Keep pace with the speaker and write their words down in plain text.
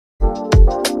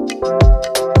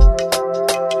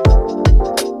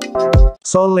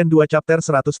Soul Land 2 Chapter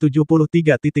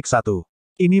 173.1.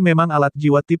 Ini memang alat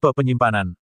jiwa tipe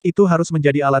penyimpanan. Itu harus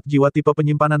menjadi alat jiwa tipe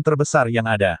penyimpanan terbesar yang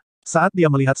ada. Saat dia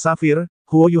melihat safir,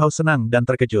 Huo Yuhao senang dan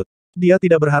terkejut. Dia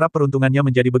tidak berharap peruntungannya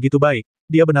menjadi begitu baik,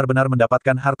 dia benar-benar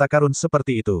mendapatkan harta karun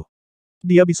seperti itu.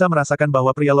 Dia bisa merasakan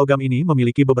bahwa pria logam ini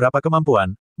memiliki beberapa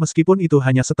kemampuan, meskipun itu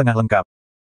hanya setengah lengkap.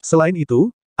 Selain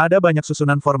itu, ada banyak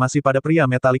susunan formasi pada pria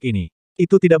metalik ini.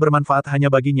 Itu tidak bermanfaat hanya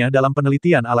baginya dalam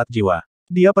penelitian alat jiwa.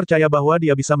 Dia percaya bahwa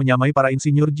dia bisa menyamai para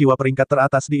insinyur jiwa peringkat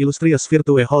teratas di Illustrious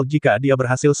Virtue Hall jika dia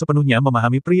berhasil sepenuhnya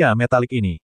memahami pria metalik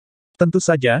ini. Tentu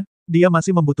saja, dia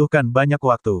masih membutuhkan banyak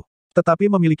waktu. Tetapi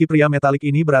memiliki pria metalik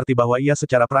ini berarti bahwa ia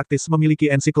secara praktis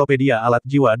memiliki ensiklopedia alat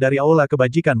jiwa dari Aula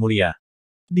Kebajikan Mulia.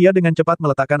 Dia dengan cepat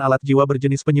meletakkan alat jiwa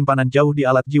berjenis penyimpanan jauh di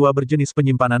alat jiwa berjenis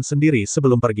penyimpanan sendiri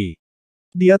sebelum pergi.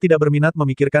 Dia tidak berminat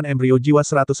memikirkan embrio jiwa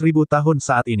 100.000 tahun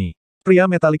saat ini. Pria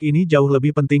metalik ini jauh lebih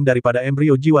penting daripada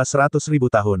embrio jiwa 100.000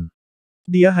 tahun.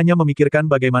 Dia hanya memikirkan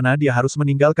bagaimana dia harus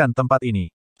meninggalkan tempat ini.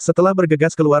 Setelah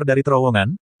bergegas keluar dari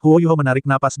terowongan, Huo Yuhao menarik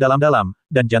napas dalam-dalam,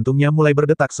 dan jantungnya mulai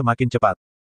berdetak semakin cepat.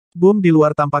 Boom di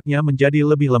luar tampaknya menjadi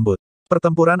lebih lembut.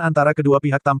 Pertempuran antara kedua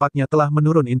pihak tampaknya telah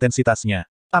menurun intensitasnya.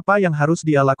 Apa yang harus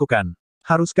dia lakukan?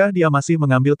 Haruskah dia masih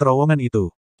mengambil terowongan itu?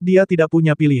 Dia tidak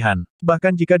punya pilihan.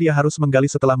 Bahkan jika dia harus menggali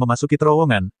setelah memasuki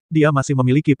terowongan, dia masih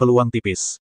memiliki peluang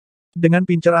tipis. Dengan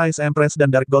Pincer Ice Empress dan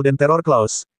Dark Golden Terror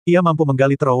Claws, ia mampu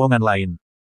menggali terowongan lain.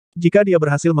 Jika dia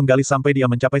berhasil menggali sampai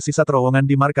dia mencapai sisa terowongan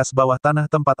di markas bawah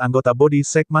tanah tempat anggota Body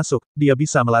Sect masuk, dia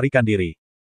bisa melarikan diri.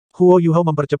 Huo Yuhao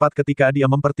mempercepat ketika dia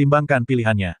mempertimbangkan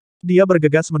pilihannya. Dia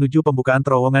bergegas menuju pembukaan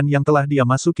terowongan yang telah dia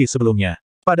masuki sebelumnya.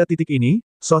 Pada titik ini,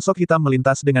 sosok hitam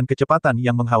melintas dengan kecepatan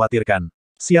yang mengkhawatirkan.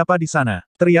 Siapa di sana?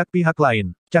 Teriak pihak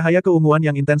lain. Cahaya keunguan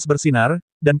yang intens bersinar,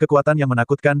 dan kekuatan yang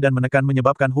menakutkan dan menekan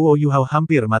menyebabkan Huo Yuhao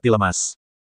hampir mati lemas.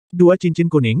 2 cincin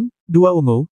kuning, 2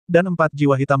 ungu, dan 4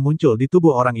 jiwa hitam muncul di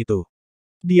tubuh orang itu.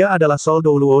 Dia adalah Sol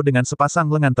Douluo dengan sepasang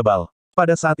lengan tebal.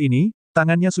 Pada saat ini,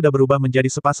 tangannya sudah berubah menjadi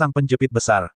sepasang penjepit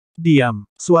besar. Diam.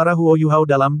 Suara Huo Yuhao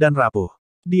dalam dan rapuh.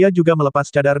 Dia juga melepas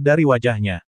cadar dari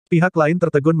wajahnya. Pihak lain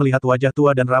tertegun melihat wajah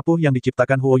tua dan rapuh yang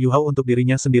diciptakan Huo Yuhao untuk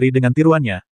dirinya sendiri dengan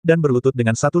tiruannya, dan berlutut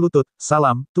dengan satu lutut,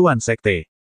 "Salam, Tuan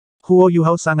Sekte." Huo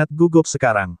Yuhao sangat gugup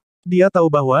sekarang. Dia tahu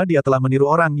bahwa dia telah meniru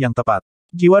orang yang tepat.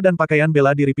 Jiwa dan pakaian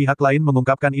bela diri pihak lain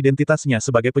mengungkapkan identitasnya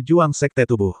sebagai pejuang Sekte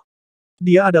Tubuh.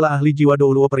 Dia adalah ahli jiwa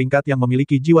Douluo peringkat yang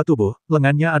memiliki jiwa tubuh,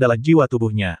 lengannya adalah jiwa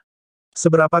tubuhnya.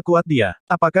 Seberapa kuat dia?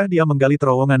 Apakah dia menggali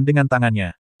terowongan dengan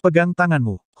tangannya? Pegang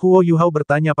tanganmu. Huo Yuhao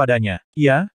bertanya padanya.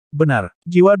 Ya, benar.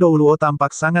 Jiwa Douluo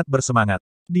tampak sangat bersemangat.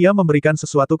 Dia memberikan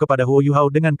sesuatu kepada Huo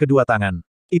Yuhao dengan kedua tangan.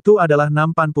 Itu adalah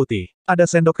nampan putih. Ada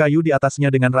sendok kayu di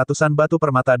atasnya dengan ratusan batu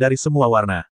permata dari semua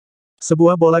warna.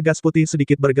 Sebuah bola gas putih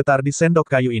sedikit bergetar di sendok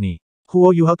kayu ini.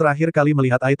 Huo Yuhao terakhir kali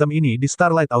melihat item ini di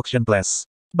Starlight Auction Place.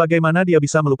 Bagaimana dia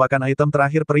bisa melupakan item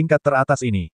terakhir peringkat teratas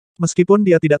ini? Meskipun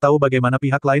dia tidak tahu bagaimana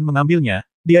pihak lain mengambilnya,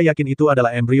 dia yakin itu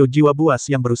adalah embrio jiwa buas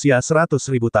yang berusia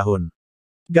 100.000 tahun.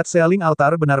 God Sealing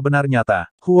Altar benar-benar nyata.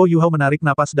 Huo Yuhao menarik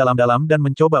napas dalam-dalam dan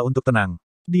mencoba untuk tenang.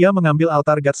 Dia mengambil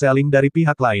altar God Sealing dari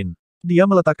pihak lain. Dia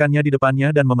meletakkannya di depannya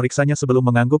dan memeriksanya sebelum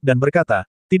mengangguk dan berkata,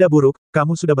 "Tidak buruk,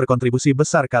 kamu sudah berkontribusi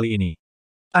besar kali ini.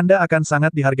 Anda akan sangat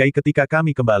dihargai ketika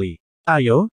kami kembali.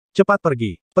 Ayo, cepat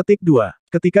pergi." Petik 2.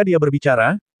 Ketika dia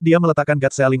berbicara, dia meletakkan God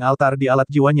Sealing Altar di alat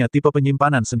jiwanya tipe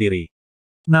penyimpanan sendiri.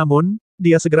 Namun,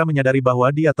 dia segera menyadari bahwa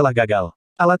dia telah gagal.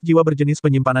 Alat jiwa berjenis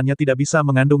penyimpanannya tidak bisa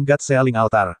mengandung God Sealing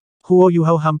Altar. Huo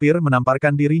Yuhao hampir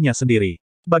menamparkan dirinya sendiri.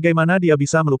 Bagaimana dia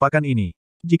bisa melupakan ini?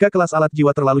 Jika kelas alat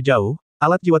jiwa terlalu jauh,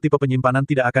 alat jiwa tipe penyimpanan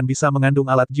tidak akan bisa mengandung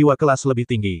alat jiwa kelas lebih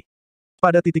tinggi.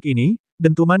 Pada titik ini,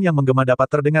 dentuman yang menggema dapat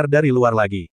terdengar dari luar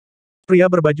lagi. Pria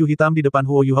berbaju hitam di depan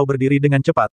Huo Yuhao berdiri dengan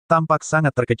cepat, tampak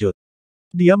sangat terkejut.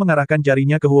 Dia mengarahkan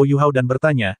jarinya ke Huo Yuhao dan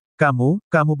bertanya, kamu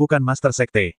bukan Master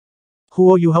Sekte."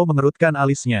 Huo Yuhao mengerutkan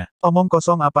alisnya. "Omong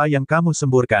kosong apa yang kamu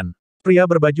semburkan?" Pria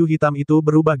berbaju hitam itu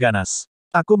berubah ganas.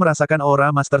 "Aku merasakan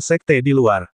aura Master Sekte di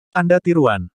luar. Anda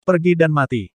tiruan. Pergi dan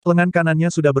mati." Lengan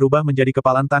kanannya sudah berubah menjadi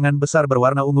kepalan tangan besar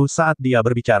berwarna ungu saat dia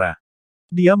berbicara.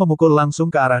 Dia memukul langsung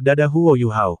ke arah dada Huo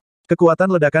Yuhao.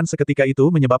 Kekuatan ledakan seketika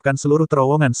itu menyebabkan seluruh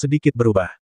terowongan sedikit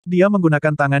berubah. Dia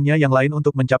menggunakan tangannya yang lain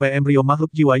untuk mencapai embrio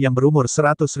makhluk jiwa yang berumur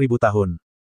 100.000 tahun.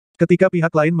 Ketika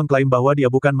pihak lain mengklaim bahwa dia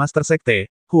bukan Master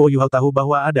Sekte, Huo Yuhao tahu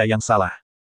bahwa ada yang salah.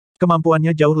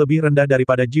 Kemampuannya jauh lebih rendah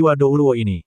daripada jiwa Douluo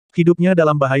ini. Hidupnya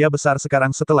dalam bahaya besar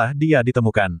sekarang setelah dia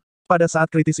ditemukan. Pada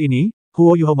saat kritis ini,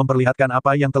 Huo Yuhao memperlihatkan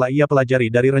apa yang telah ia pelajari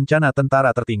dari rencana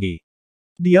tentara tertinggi.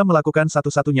 Dia melakukan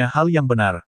satu-satunya hal yang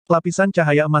benar. Lapisan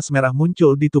cahaya emas merah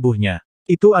muncul di tubuhnya.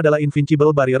 Itu adalah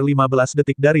Invincible Barrier 15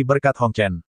 detik dari berkat Hong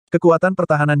Chen. Kekuatan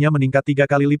pertahanannya meningkat 3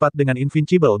 kali lipat dengan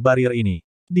Invincible Barrier ini.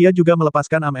 Dia juga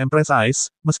melepaskan Empress Ice,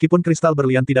 meskipun kristal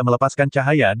berlian tidak melepaskan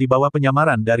cahaya di bawah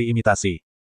penyamaran dari imitasi.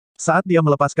 Saat dia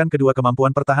melepaskan kedua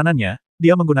kemampuan pertahanannya,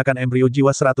 dia menggunakan embrio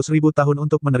jiwa 100.000 tahun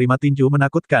untuk menerima tinju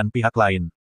menakutkan pihak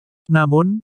lain.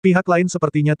 Namun, pihak lain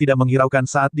sepertinya tidak menghiraukan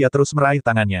saat dia terus meraih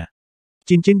tangannya.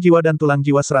 Cincin jiwa dan tulang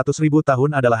jiwa 100.000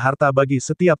 tahun adalah harta bagi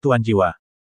setiap tuan jiwa.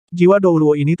 Jiwa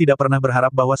Douluo ini tidak pernah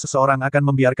berharap bahwa seseorang akan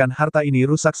membiarkan harta ini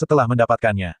rusak setelah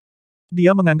mendapatkannya.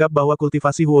 Dia menganggap bahwa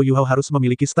kultivasi Huo Yuhao harus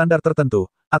memiliki standar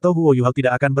tertentu, atau Huo Yuhao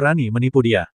tidak akan berani menipu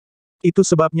dia. Itu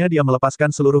sebabnya dia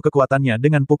melepaskan seluruh kekuatannya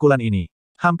dengan pukulan ini.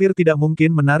 Hampir tidak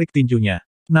mungkin menarik tinjunya.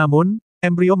 Namun,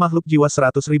 embrio makhluk jiwa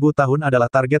 100.000 tahun adalah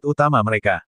target utama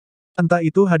mereka. Entah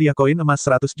itu hadiah koin emas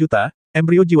 100 juta,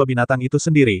 embrio jiwa binatang itu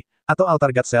sendiri, atau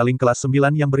altar God Sealing kelas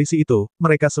 9 yang berisi itu,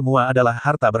 mereka semua adalah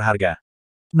harta berharga.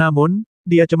 Namun,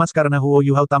 dia cemas karena Huo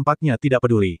Yuhao tampaknya tidak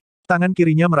peduli. Tangan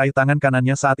kirinya meraih tangan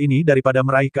kanannya saat ini daripada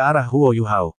meraih ke arah Huo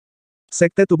Yuhao.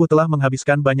 Sekte tubuh telah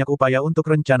menghabiskan banyak upaya untuk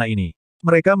rencana ini.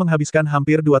 Mereka menghabiskan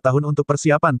hampir 2 tahun untuk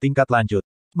persiapan tingkat lanjut.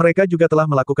 Mereka juga telah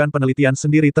melakukan penelitian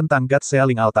sendiri tentang God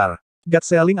Sealing Altar. God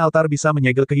Sealing Altar bisa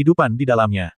menyegel kehidupan di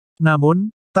dalamnya. Namun,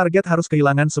 target harus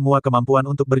kehilangan semua kemampuan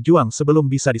untuk berjuang sebelum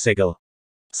bisa disegel.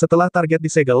 Setelah target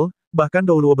disegel, bahkan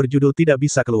Douluo berjudul tidak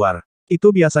bisa keluar.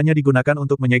 Itu biasanya digunakan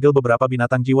untuk menyegel beberapa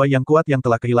binatang jiwa yang kuat yang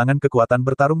telah kehilangan kekuatan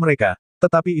bertarung mereka,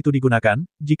 tetapi itu digunakan,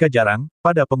 jika jarang,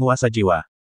 pada penguasa jiwa.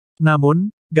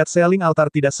 Namun, God Sealing Altar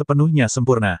tidak sepenuhnya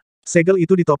sempurna. Segel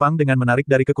itu ditopang dengan menarik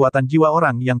dari kekuatan jiwa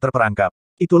orang yang terperangkap.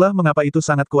 Itulah mengapa itu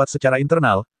sangat kuat secara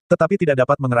internal, tetapi tidak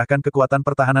dapat mengerahkan kekuatan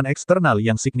pertahanan eksternal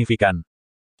yang signifikan.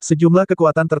 Sejumlah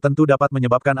kekuatan tertentu dapat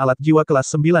menyebabkan alat jiwa kelas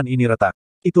 9 ini retak.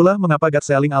 Itulah mengapa God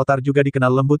Sealing Altar juga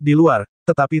dikenal lembut di luar,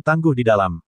 tetapi tangguh di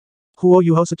dalam. Huo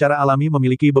Yuhao secara alami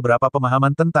memiliki beberapa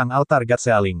pemahaman tentang altar God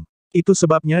Sealing. Itu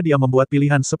sebabnya dia membuat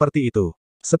pilihan seperti itu.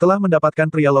 Setelah mendapatkan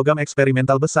pria logam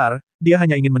eksperimental besar, dia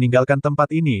hanya ingin meninggalkan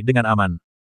tempat ini dengan aman.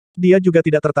 Dia juga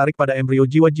tidak tertarik pada embrio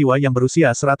jiwa-jiwa yang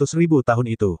berusia 100.000 tahun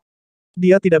itu.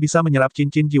 Dia tidak bisa menyerap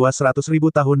cincin jiwa 100.000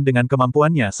 tahun dengan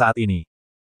kemampuannya saat ini.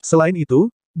 Selain itu,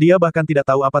 dia bahkan tidak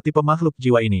tahu apa tipe makhluk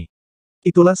jiwa ini.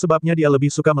 Itulah sebabnya dia lebih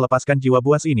suka melepaskan jiwa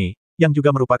buas ini, yang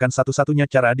juga merupakan satu-satunya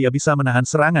cara dia bisa menahan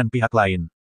serangan pihak lain.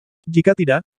 Jika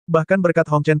tidak, bahkan berkat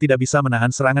Hong Chen tidak bisa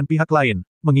menahan serangan pihak lain,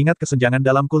 mengingat kesenjangan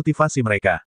dalam kultivasi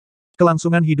mereka.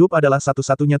 Kelangsungan hidup adalah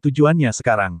satu-satunya tujuannya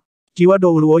sekarang. Jiwa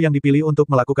Douluo yang dipilih untuk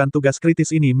melakukan tugas kritis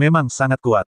ini memang sangat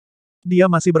kuat. Dia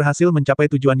masih berhasil mencapai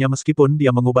tujuannya meskipun dia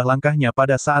mengubah langkahnya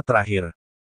pada saat terakhir.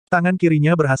 Tangan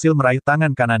kirinya berhasil meraih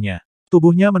tangan kanannya.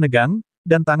 Tubuhnya menegang,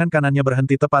 dan tangan kanannya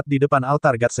berhenti tepat di depan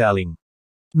altar God Sealing.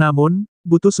 Namun,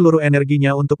 butuh seluruh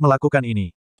energinya untuk melakukan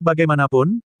ini.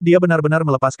 Bagaimanapun, dia benar-benar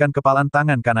melepaskan kepalan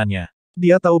tangan kanannya.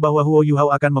 Dia tahu bahwa Huo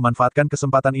Yuhao akan memanfaatkan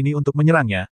kesempatan ini untuk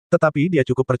menyerangnya, tetapi dia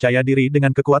cukup percaya diri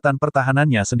dengan kekuatan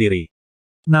pertahanannya sendiri.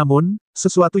 Namun,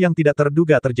 sesuatu yang tidak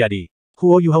terduga terjadi.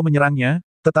 Huo Yuhao menyerangnya,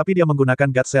 tetapi dia menggunakan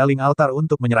God Sealing Altar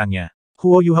untuk menyerangnya.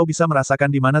 Huo Yuhao bisa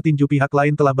merasakan di mana tinju pihak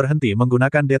lain telah berhenti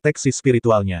menggunakan deteksi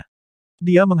spiritualnya.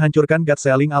 Dia menghancurkan God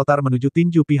Sealing Altar menuju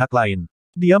tinju pihak lain.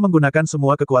 Dia menggunakan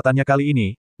semua kekuatannya kali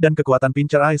ini, dan kekuatan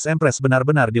Pincer Ice Empress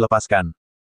benar-benar dilepaskan.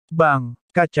 Bang!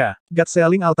 Kaca! God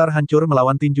Sealing Altar hancur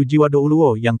melawan tinju jiwa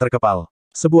Douluo yang terkepal.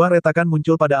 Sebuah retakan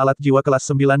muncul pada alat jiwa kelas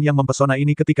 9 yang mempesona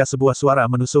ini ketika sebuah suara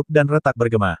menusuk dan retak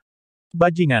bergema.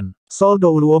 Bajingan! Sol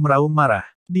Douluo meraung marah.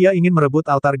 Dia ingin merebut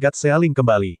altar God Sealing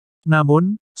kembali.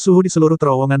 Namun, suhu di seluruh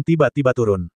terowongan tiba-tiba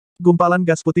turun. Gumpalan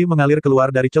gas putih mengalir keluar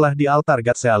dari celah di altar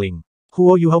God Sealing.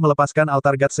 Huo Yuhao melepaskan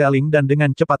altar God Sealing dan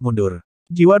dengan cepat mundur.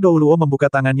 Jiwa Douluo membuka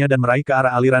tangannya dan meraih ke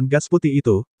arah aliran gas putih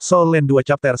itu. Soul Land 2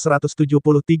 Chapter 173.2.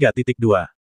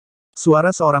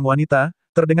 Suara seorang wanita,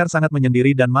 terdengar sangat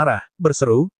menyendiri dan marah,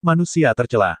 berseru, manusia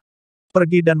tercela.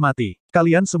 Pergi dan mati.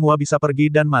 Kalian semua bisa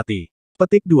pergi dan mati.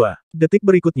 Petik 2. Detik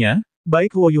berikutnya,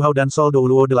 baik Huo Yuhao dan Sol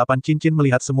Douluo 8 cincin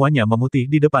melihat semuanya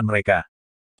memutih di depan mereka.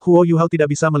 Huo Yuhao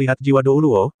tidak bisa melihat jiwa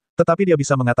Douluo, tetapi dia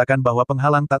bisa mengatakan bahwa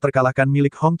penghalang tak terkalahkan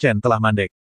milik Hong Chen telah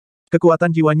mandek.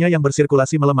 Kekuatan jiwanya yang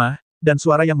bersirkulasi melemah, dan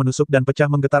suara yang menusuk dan pecah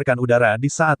menggetarkan udara di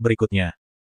saat berikutnya.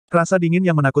 Rasa dingin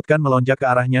yang menakutkan melonjak ke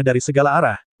arahnya dari segala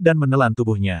arah, dan menelan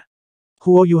tubuhnya.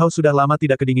 Huo Yuhao sudah lama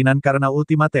tidak kedinginan karena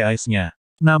Ultimate Ice-nya.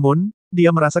 Namun, dia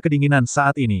merasa kedinginan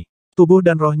saat ini. Tubuh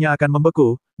dan rohnya akan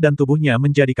membeku, dan tubuhnya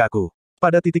menjadi kaku.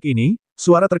 Pada titik ini,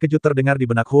 suara terkejut terdengar di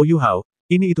benak Huo Yuhao,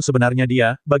 ini itu sebenarnya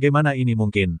dia, bagaimana ini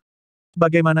mungkin?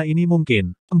 Bagaimana ini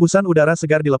mungkin? Embusan udara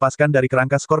segar dilepaskan dari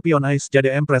kerangka Scorpion Ice Jade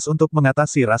Empress untuk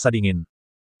mengatasi rasa dingin.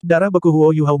 Darah beku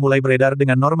Huo Yuhao mulai beredar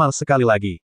dengan normal sekali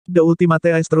lagi. The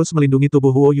Ultimate Ice terus melindungi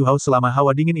tubuh Huo Yuhao selama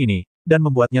hawa dingin ini, dan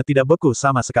membuatnya tidak beku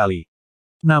sama sekali.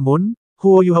 Namun,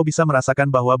 Huo Yuhao bisa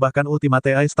merasakan bahwa bahkan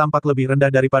Ultimate Ice tampak lebih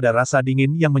rendah daripada rasa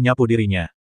dingin yang menyapu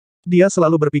dirinya. Dia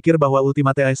selalu berpikir bahwa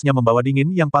Ultimate Ice-nya membawa dingin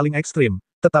yang paling ekstrim,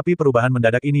 tetapi perubahan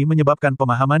mendadak ini menyebabkan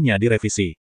pemahamannya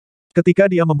direvisi. Ketika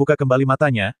dia membuka kembali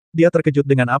matanya, dia terkejut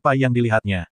dengan apa yang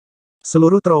dilihatnya.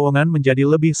 Seluruh terowongan menjadi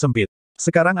lebih sempit.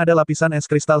 Sekarang ada lapisan es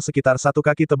kristal sekitar 1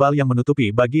 kaki tebal yang menutupi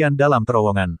bagian dalam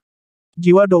terowongan.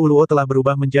 Jiwa Douluo telah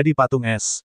berubah menjadi patung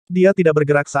es. Dia tidak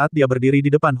bergerak saat dia berdiri di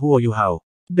depan Huo Yuhao.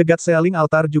 The God Sealing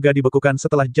Altar juga dibekukan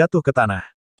setelah jatuh ke tanah.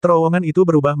 Terowongan itu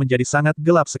berubah menjadi sangat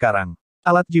gelap sekarang.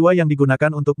 Alat jiwa yang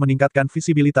digunakan untuk meningkatkan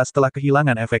visibilitas telah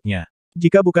kehilangan efeknya.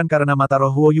 Jika bukan karena mata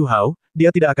roh Huo Yuhao, dia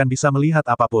tidak akan bisa melihat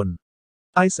apapun.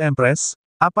 Ice Empress,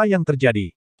 apa yang terjadi?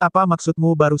 Apa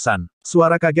maksudmu barusan?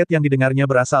 Suara kaget yang didengarnya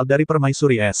berasal dari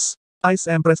permaisuri es. Ice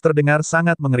Empress terdengar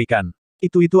sangat mengerikan.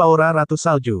 Itu aura Ratu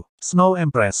Salju. Snow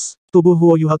Empress. Tubuh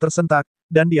Huo Yuhao tersentak,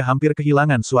 dan dia hampir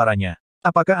kehilangan suaranya.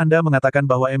 Apakah Anda mengatakan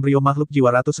bahwa embrio makhluk jiwa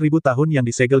ratus ribu tahun yang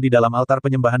disegel di dalam altar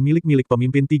penyembahan milik-milik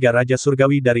pemimpin 3 Raja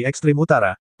Surgawi dari ekstrim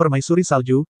utara, permaisuri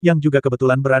salju, yang juga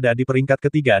kebetulan berada di peringkat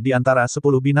ketiga di antara 10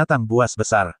 binatang buas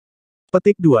besar?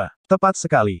 Petik 2. Tepat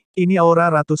sekali. Ini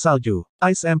aura Ratu Salju.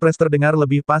 Ice Empress terdengar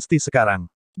lebih pasti sekarang.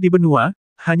 Di benua,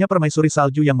 hanya permaisuri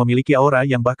salju yang memiliki aura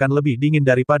yang bahkan lebih dingin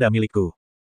daripada milikku.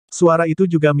 Suara itu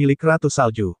juga milik Ratu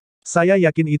Salju. Saya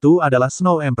yakin itu adalah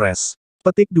Snow Empress.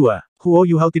 Petik 2. Huo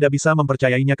Yuhao tidak bisa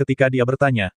mempercayainya ketika dia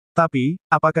bertanya, tapi,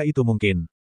 apakah itu mungkin?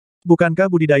 Bukankah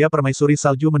budidaya permaisuri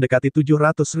salju mendekati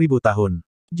 700.000 tahun?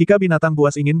 Jika binatang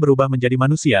buas ingin berubah menjadi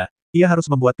manusia, ia harus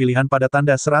membuat pilihan pada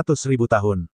tanda 100.000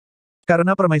 tahun.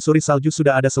 Karena permaisuri salju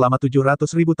sudah ada selama 700.000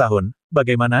 tahun,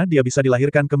 bagaimana dia bisa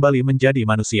dilahirkan kembali menjadi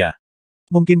manusia?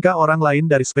 Mungkinkah orang lain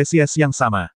dari spesies yang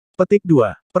sama? Petik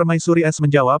 2. Permaisuri es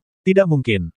menjawab, tidak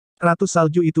mungkin. Ratu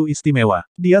Salju itu istimewa.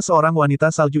 Dia seorang wanita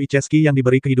salju Icheski yang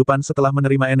diberi kehidupan setelah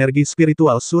menerima energi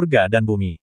spiritual surga dan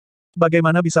bumi.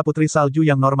 Bagaimana bisa putri salju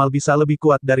yang normal bisa lebih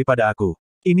kuat daripada aku?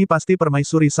 Ini pasti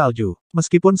permaisuri salju.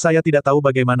 Meskipun saya tidak tahu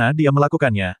bagaimana dia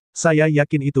melakukannya, saya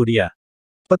yakin itu dia.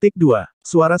 Petik 2.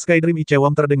 Suara Skydream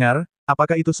Ichewon terdengar,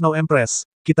 apakah itu Snow Empress?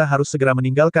 Kita harus segera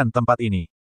meninggalkan tempat ini.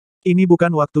 Ini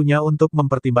bukan waktunya untuk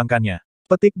mempertimbangkannya.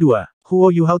 Petik 2. Huo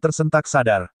Yuhao tersentak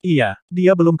sadar. Iya,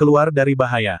 dia belum keluar dari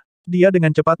bahaya. Dia dengan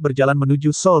cepat berjalan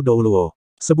menuju Sol Douluo.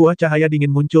 Sebuah cahaya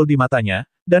dingin muncul di matanya,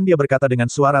 dan dia berkata dengan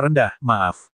suara rendah,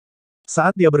 maaf.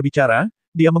 Saat dia berbicara,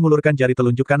 dia mengulurkan jari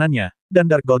telunjuk kanannya, dan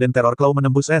Dark Golden Terror Claw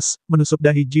menembus es, menusuk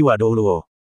dahi jiwa Douluo.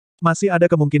 Masih ada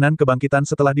kemungkinan kebangkitan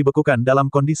setelah dibekukan dalam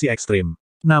kondisi ekstrim.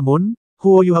 Namun,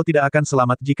 Huo Yuhao tidak akan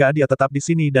selamat jika dia tetap di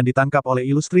sini dan ditangkap oleh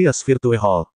Illustrious Virtue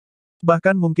Hall.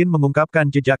 Bahkan mungkin mengungkapkan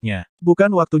jejaknya.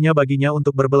 Bukan waktunya baginya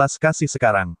untuk berbelas kasih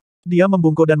sekarang. Dia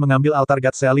membungkuk dan mengambil altar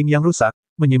God Sealing yang rusak,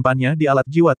 menyimpannya di alat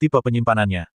jiwa tipe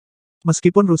penyimpanannya.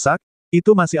 Meskipun rusak,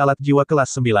 itu masih alat jiwa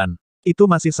kelas 9. Itu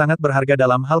masih sangat berharga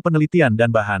dalam hal penelitian dan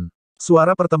bahan.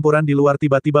 Suara pertempuran di luar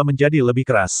tiba-tiba menjadi lebih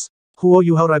keras. Huo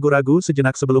Yuhao ragu-ragu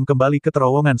sejenak sebelum kembali ke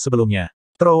terowongan sebelumnya.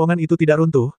 Terowongan itu tidak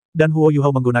runtuh, dan Huo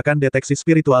Yuhao menggunakan deteksi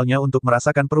spiritualnya untuk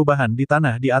merasakan perubahan di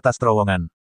tanah di atas terowongan.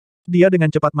 Dia dengan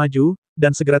cepat maju,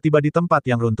 dan segera tiba di tempat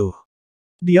yang runtuh.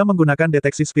 Dia menggunakan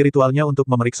deteksi spiritualnya untuk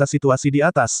memeriksa situasi di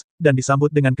atas, dan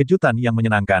disambut dengan kejutan yang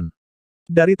menyenangkan.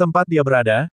 Dari tempat dia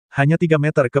berada, hanya 3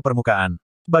 meter ke permukaan.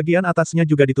 Bagian atasnya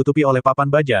juga ditutupi oleh papan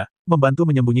baja, membantu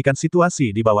menyembunyikan situasi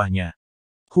di bawahnya.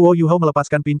 Huo Yuhao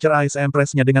melepaskan pincer Ice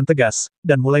Empress-nya dengan tegas,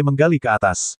 dan mulai menggali ke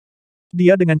atas.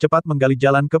 Dia dengan cepat menggali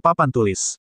jalan ke papan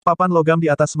tulis. Papan logam di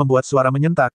atas membuat suara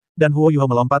menyentak, dan Huo Yuhao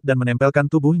melompat dan menempelkan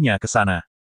tubuhnya ke sana.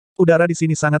 Udara di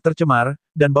sini sangat tercemar,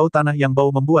 dan bau tanah yang bau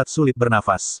membuat sulit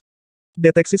bernafas.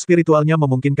 Deteksi spiritualnya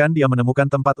memungkinkan dia menemukan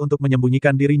tempat untuk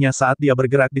menyembunyikan dirinya saat dia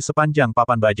bergerak di sepanjang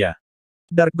papan baja.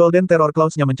 Dark Golden Terror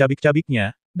Claws-nya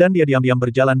mencabik-cabiknya, dan dia diam-diam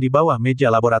berjalan di bawah meja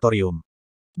laboratorium.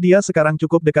 Dia sekarang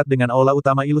cukup dekat dengan aula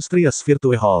utama Illustrious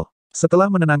Virtue Hall.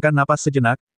 Setelah menenangkan napas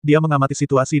sejenak, dia mengamati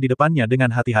situasi di depannya dengan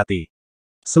hati-hati.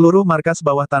 Seluruh markas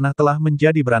bawah tanah telah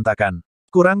menjadi berantakan.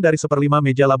 Kurang dari 1/5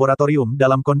 meja laboratorium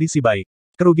dalam kondisi baik.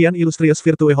 Kerugian Illustrious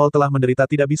Virtue Hall telah menderita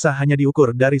tidak bisa hanya diukur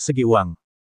dari segi uang.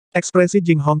 Ekspresi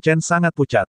Jing Hongchen sangat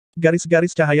pucat.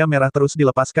 Garis-garis cahaya merah terus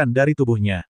dilepaskan dari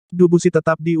tubuhnya. Dubusi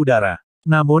tetap di udara.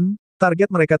 Namun,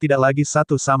 target mereka tidak lagi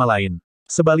satu sama lain.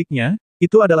 Sebaliknya,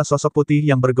 itu adalah sosok putih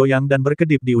yang bergoyang dan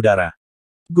berkedip di udara.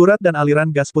 Gurat dan aliran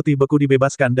gas putih beku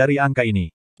dibebaskan dari angka ini.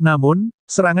 Namun,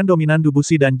 serangan dominan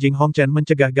Dubusi dan Jing Hongchen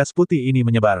mencegah gas putih ini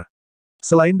menyebar.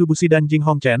 Selain Dubusi dan Jing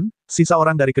Hongchen, sisa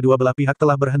orang dari kedua belah pihak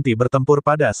telah berhenti bertempur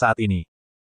pada saat ini.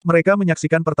 Mereka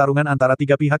menyaksikan pertarungan antara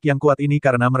 3 pihak yang kuat ini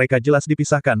karena mereka jelas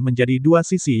dipisahkan menjadi 2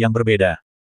 sisi yang berbeda.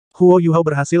 Huo Yuhao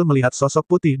berhasil melihat sosok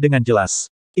putih dengan jelas.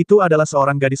 Itu adalah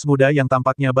seorang gadis muda yang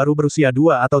tampaknya baru berusia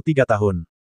 2 atau 3 tahun.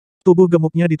 Tubuh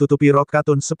gemuknya ditutupi rok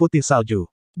katun seputih salju.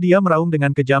 Dia meraung dengan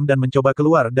kejam dan mencoba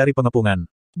keluar dari pengepungan.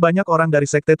 Banyak orang dari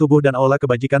Sekte Tubuh dan Aula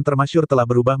Kebajikan Termasyur telah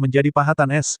berubah menjadi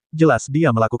pahatan es, jelas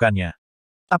dia melakukannya.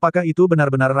 Apakah itu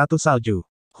benar-benar Ratu Salju?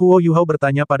 Huo Yuhao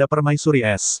bertanya pada Permaisuri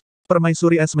Es.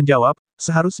 Permaisuri Es menjawab,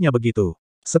 seharusnya begitu.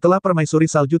 Setelah Permaisuri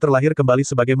Salju terlahir kembali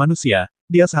sebagai manusia,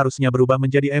 dia seharusnya berubah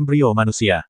menjadi embrio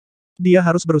manusia. Dia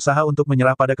harus berusaha untuk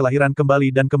menyerah pada kelahiran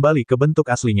kembali dan kembali ke bentuk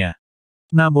aslinya.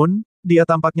 Namun, dia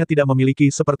tampaknya tidak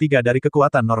memiliki sepertiga dari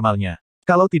kekuatan normalnya.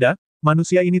 Kalau tidak,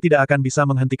 manusia ini tidak akan bisa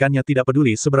menghentikannya tidak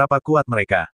peduli seberapa kuat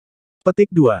mereka. Petik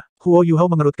 2. Huo Yuhao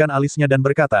mengerutkan alisnya dan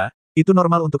berkata, itu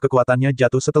normal untuk kekuatannya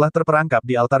jatuh setelah terperangkap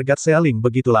di altar God Sealing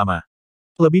begitu lama.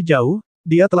 Lebih jauh,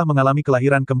 dia telah mengalami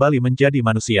kelahiran kembali menjadi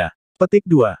manusia. Petik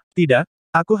 2. Tidak,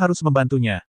 aku harus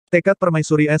membantunya. Tekad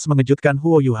Permaisuri Es mengejutkan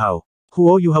Huo Yuhao.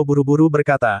 Huo Yuhao buru-buru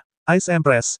berkata, Ice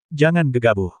Empress, jangan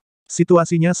gegabah.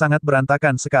 Situasinya sangat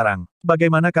berantakan sekarang.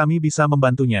 Bagaimana kami bisa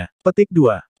membantunya? Petik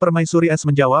 2. Permaisuri Es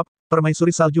menjawab,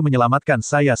 Permaisuri Salju menyelamatkan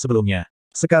saya sebelumnya.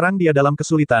 Sekarang dia dalam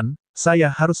kesulitan,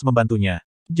 saya harus membantunya.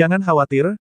 Jangan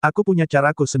khawatir, aku punya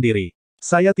caraku sendiri.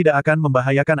 Saya tidak akan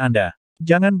membahayakan Anda.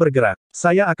 Jangan bergerak,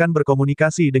 saya akan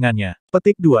berkomunikasi dengannya.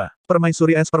 Petik 2.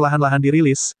 Permaisuri Es perlahan-lahan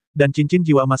dirilis, dan cincin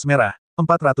jiwa emas merah,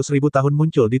 400.000 tahun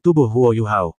muncul di tubuh Huo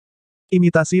Yuhao.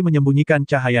 Imitasi menyembunyikan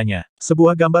cahayanya.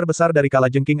 Sebuah gambar besar dari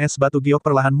kalajengking es batu giok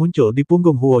perlahan muncul di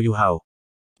punggung Huo Yuhao.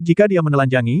 Jika dia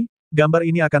menelanjangi, gambar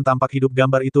ini akan tampak hidup.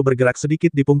 Gambar itu bergerak sedikit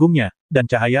di punggungnya, dan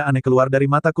cahaya aneh keluar dari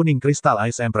mata kuning kristal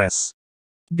Ice Empress.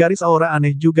 Garis aura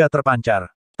aneh juga terpancar.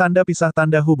 Tanda pisah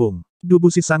tanda hubung.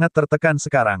 Dubusi sangat tertekan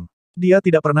sekarang. Dia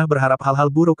tidak pernah berharap hal-hal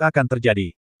buruk akan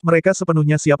terjadi. Mereka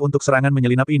sepenuhnya siap untuk serangan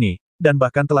menyelinap ini, dan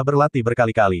bahkan telah berlatih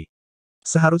berkali-kali.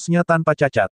 Seharusnya tanpa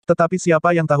cacat, tetapi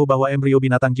siapa yang tahu bahwa embrio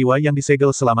binatang jiwa yang disegel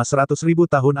selama 100.000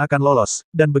 tahun akan lolos,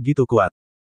 dan begitu kuat.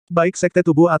 Baik Sekte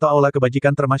Tubuh atau Aula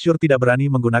Kebajikan Termasyur tidak berani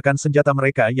menggunakan senjata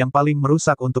mereka yang paling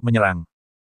merusak untuk menyerang.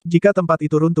 Jika tempat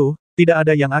itu runtuh, tidak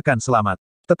ada yang akan selamat.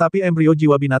 Tetapi embrio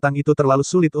jiwa binatang itu terlalu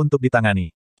sulit untuk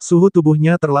ditangani. Suhu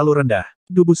tubuhnya terlalu rendah.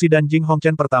 Dubusi dan Jing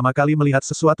Hongchen pertama kali melihat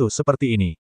sesuatu seperti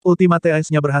ini. Ultimate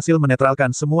Ice-nya berhasil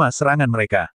menetralkan semua serangan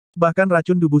mereka. Bahkan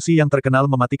racun Dubusi yang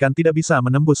terkenal mematikan tidak bisa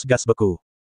menembus gas beku.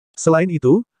 Selain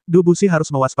itu, Dubusi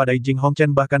harus mewaspadai Jing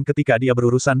Hongchen bahkan ketika dia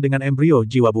berurusan dengan embrio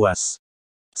jiwa buas.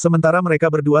 Sementara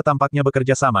mereka berdua tampaknya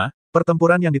bekerja sama,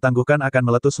 pertempuran yang ditangguhkan akan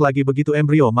meletus lagi begitu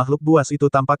embrio makhluk buas itu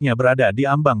tampaknya berada di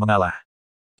ambang mengalah.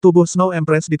 Tubuh Snow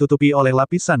Empress ditutupi oleh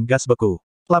lapisan gas beku.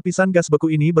 Lapisan gas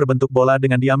beku ini berbentuk bola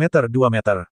dengan diameter 2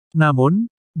 meter. Namun,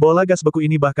 bola gas beku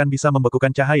ini bahkan bisa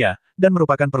membekukan cahaya, dan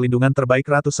merupakan perlindungan terbaik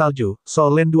Ratu Salju,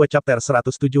 Soul Land 2 Chapter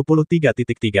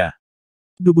 173.3.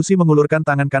 Dubusi mengulurkan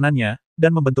tangan kanannya,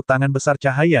 dan membentuk tangan besar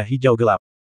cahaya hijau gelap.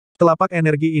 Telapak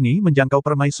energi ini menjangkau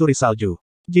Permaisuri Salju.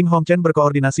 Jing Hongchen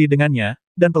berkoordinasi dengannya,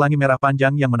 dan pelangi merah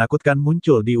panjang yang menakutkan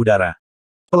muncul di udara.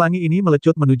 Pelangi ini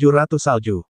melecut menuju Ratu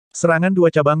Salju. Serangan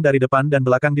dua cabang dari depan dan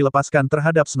belakang dilepaskan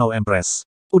terhadap Snow Empress.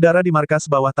 Udara di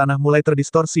markas bawah tanah mulai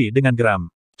terdistorsi dengan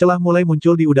geram. Celah mulai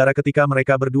muncul di udara ketika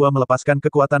mereka berdua melepaskan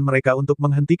kekuatan mereka untuk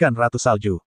menghentikan Ratu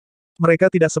Salju.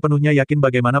 Mereka tidak sepenuhnya yakin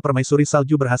bagaimana Permaisuri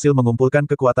Salju berhasil mengumpulkan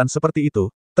kekuatan seperti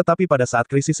itu, tetapi pada saat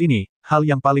krisis ini, hal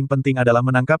yang paling penting adalah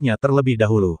menangkapnya terlebih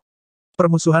dahulu.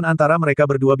 Permusuhan antara mereka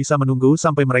berdua bisa menunggu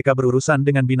sampai mereka berurusan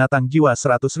dengan binatang jiwa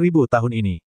 100.000 tahun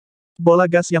ini. Bola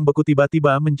gas yang beku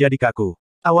tiba-tiba menjadi kaku.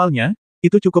 Awalnya,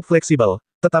 itu cukup fleksibel,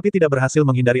 tetapi tidak berhasil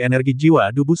menghindari energi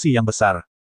jiwa Dubusi yang besar.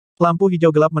 Lampu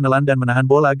hijau gelap menelan dan menahan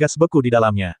bola gas beku di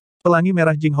dalamnya. Pelangi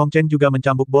merah Jing Hongchen juga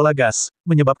mencambuk bola gas,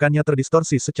 menyebabkannya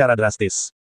terdistorsi secara drastis.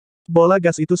 Bola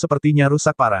gas itu sepertinya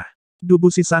rusak parah.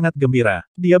 Dubusi sangat gembira.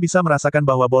 Dia bisa merasakan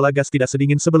bahwa bola gas tidak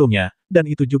sedingin sebelumnya, dan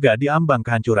itu juga di ambang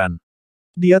kehancuran.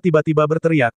 Dia tiba-tiba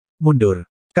berteriak, mundur.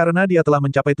 Karena dia telah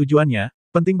mencapai tujuannya,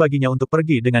 penting baginya untuk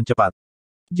pergi dengan cepat.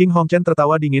 Jing Hongchen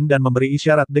tertawa dingin dan memberi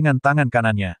isyarat dengan tangan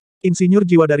kanannya. Insinyur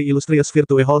jiwa dari Illustrious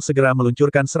Virtue Hall segera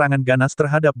meluncurkan serangan ganas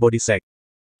terhadap Body Sect.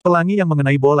 Pelangi yang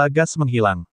mengenai bola gas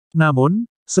menghilang. Namun,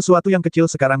 sesuatu yang kecil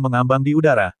sekarang mengambang di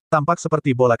udara, tampak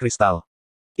seperti bola kristal.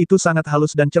 Itu sangat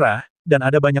halus dan cerah, dan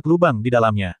ada banyak lubang di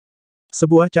dalamnya.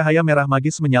 Sebuah cahaya merah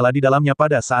magis menyala di dalamnya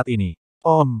pada saat ini.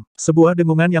 Om, sebuah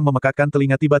dengungan yang memekakkan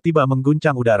telinga tiba-tiba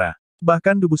mengguncang udara.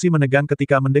 Bahkan Dubusi menegang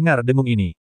ketika mendengar dengung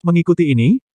ini. Mengikuti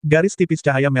ini, garis tipis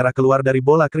cahaya merah keluar dari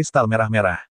bola kristal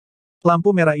merah-merah.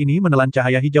 Lampu merah ini menelan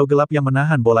cahaya hijau gelap yang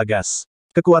menahan bola gas.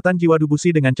 Kekuatan jiwa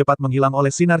Dubusi dengan cepat menghilang oleh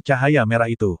sinar cahaya merah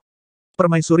itu.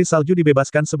 Permaisuri Salju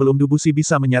dibebaskan sebelum Dubusi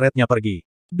bisa menyeretnya pergi.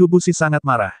 Dubusi sangat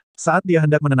marah. Saat dia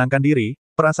hendak menenangkan diri,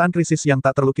 perasaan krisis yang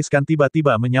tak terlukiskan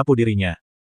tiba-tiba menyapu dirinya.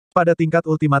 Pada tingkat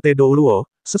Ultimate Douluo,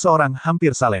 seseorang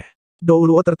hampir saleh.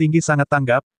 Douluo tertinggi sangat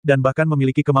tanggap, dan bahkan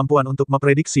memiliki kemampuan untuk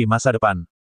memprediksi masa depan.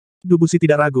 Dubusi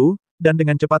tidak ragu, dan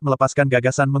dengan cepat melepaskan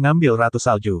gagasan mengambil Ratu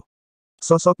Salju.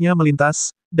 Sosoknya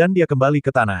melintas, dan dia kembali ke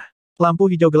tanah. Lampu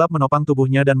hijau gelap menopang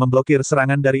tubuhnya dan memblokir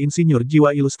serangan dari insinyur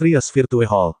jiwa Illustrious Virtue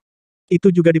Hall. Itu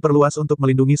juga diperluas untuk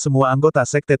melindungi semua anggota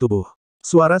sekte tubuh.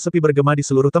 Suara sepi bergema di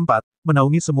seluruh tempat,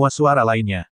 menaungi semua suara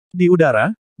lainnya. Di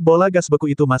udara, bola gas beku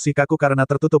itu masih kaku karena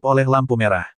tertutup oleh lampu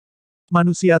merah.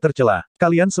 Manusia tercela,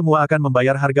 kalian semua akan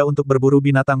membayar harga untuk berburu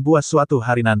binatang buas suatu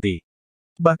hari nanti.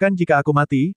 Bahkan jika aku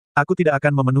mati, aku tidak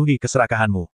akan memenuhi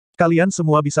keserakahanmu. Kalian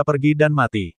semua bisa pergi dan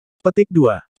mati. Petik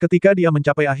 2. Ketika dia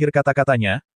mencapai akhir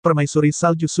kata-katanya, permaisuri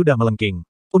salju sudah melengking.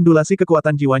 Undulasi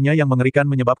kekuatan jiwanya yang mengerikan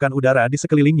menyebabkan udara di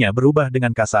sekelilingnya berubah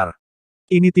dengan kasar.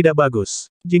 Ini tidak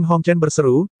bagus. Jing Hongchen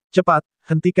berseru, cepat,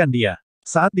 hentikan dia.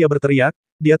 Saat dia berteriak,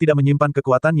 dia tidak menyimpan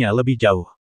kekuatannya lebih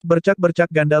jauh. Bercak-bercak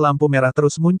ganda lampu merah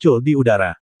terus muncul di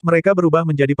udara. Mereka berubah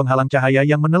menjadi penghalang cahaya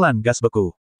yang menelan gas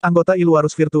beku. Anggota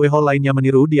Iluarus Virtue Hall lainnya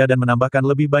meniru dia dan menambahkan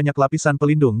lebih banyak lapisan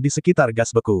pelindung di sekitar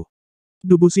gas beku.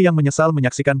 Dubusi yang menyesal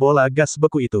menyaksikan bola gas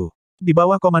beku itu. Di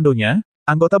bawah komandonya,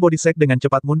 anggota Bodysect dengan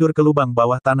cepat mundur ke lubang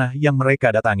bawah tanah yang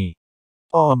mereka datangi.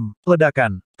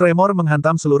 Ledakan. Tremor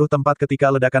menghantam seluruh tempat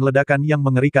ketika ledakan-ledakan yang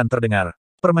mengerikan terdengar.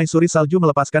 Permaisuri salju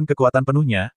melepaskan kekuatan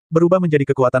penuhnya, berubah menjadi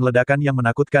kekuatan ledakan yang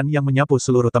menakutkan yang menyapu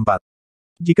seluruh tempat.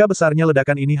 Jika besarnya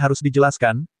ledakan ini harus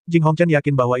dijelaskan, Jing Hongchen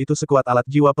yakin bahwa itu sekuat alat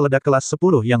jiwa peledak kelas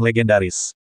 10 yang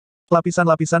legendaris.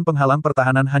 Lapisan-lapisan penghalang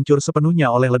pertahanan hancur sepenuhnya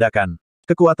oleh ledakan.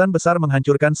 Kekuatan besar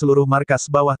menghancurkan seluruh markas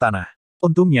bawah tanah.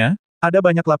 Untungnya, ada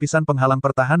banyak lapisan penghalang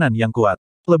pertahanan yang kuat.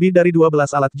 Lebih dari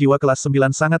 12 alat jiwa kelas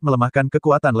 9 sangat melemahkan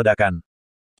kekuatan ledakan.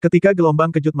 Ketika gelombang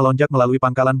kejut melonjak melalui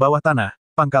pangkalan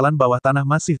bawah tanah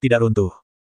masih tidak runtuh.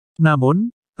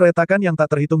 Namun, retakan yang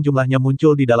tak terhitung jumlahnya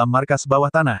muncul di dalam markas bawah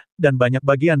tanah, dan banyak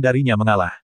bagian darinya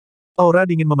mengalah. Aura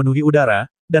dingin memenuhi udara,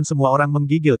 dan semua orang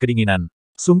menggigil kedinginan.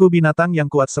 Sungguh binatang yang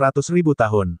kuat 100.000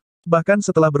 tahun. Bahkan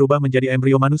setelah berubah menjadi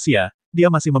embrio manusia, dia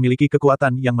masih memiliki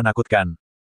kekuatan yang menakutkan.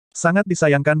 Sangat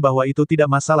disayangkan bahwa itu tidak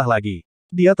masalah lagi.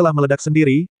 Dia telah meledak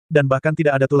sendiri, dan bahkan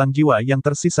tidak ada tulang jiwa yang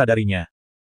tersisa darinya.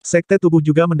 Sekte tubuh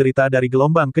juga menderita dari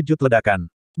gelombang kejut ledakan.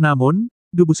 Namun,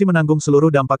 Dubusi menanggung seluruh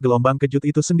dampak gelombang kejut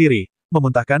itu sendiri,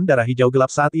 memuntahkan darah hijau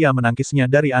gelap saat ia menangkisnya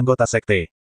dari anggota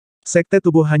sekte. Sekte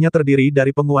tubuh hanya terdiri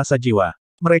dari penguasa jiwa.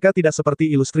 Mereka tidak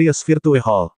seperti Illustrious Virtue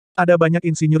Hall. Ada banyak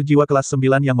insinyur jiwa kelas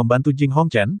 9 yang membantu Jing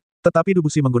Hongchen, tetapi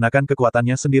Dubusi menggunakan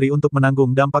kekuatannya sendiri untuk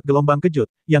menanggung dampak gelombang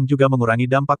kejut, yang juga mengurangi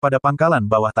dampak pada pangkalan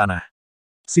bawah tanah.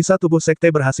 Sisa tubuh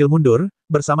sekte berhasil mundur,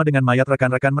 bersama dengan mayat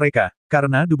rekan-rekan mereka,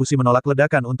 karena Dubusi menolak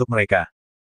ledakan untuk mereka.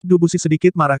 Dubusi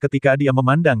sedikit marah ketika dia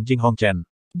memandang Jing Hongchen.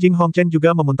 Jing Hongchen juga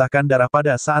memuntahkan darah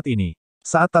pada saat ini.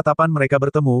 Saat tatapan mereka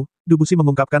bertemu, Dubusi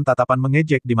mengungkapkan tatapan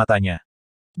mengejek di matanya.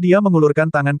 Dia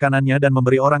mengulurkan tangan kanannya dan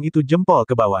memberi orang itu jempol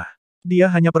ke bawah. Dia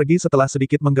hanya pergi setelah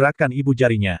sedikit menggerakkan ibu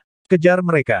jarinya. Kejar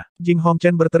mereka! Jing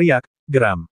Hongchen berteriak,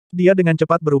 geram. Dia dengan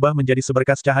cepat berubah menjadi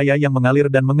seberkas cahaya yang mengalir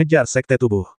dan mengejar sekte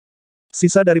tubuh.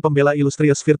 Sisa dari pembela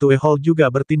Illustrious Virtue Hall juga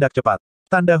bertindak cepat.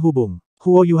 Tanda hubung.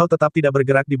 Huo Yuhao tetap tidak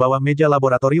bergerak di bawah meja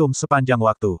laboratorium sepanjang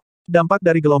waktu. Dampak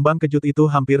dari gelombang kejut itu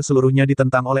hampir seluruhnya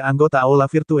ditentang oleh anggota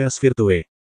Aula Virtues Virtue.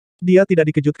 Dia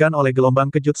tidak dikejutkan oleh gelombang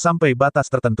kejut sampai batas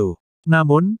tertentu.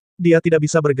 Namun, dia tidak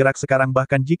bisa bergerak sekarang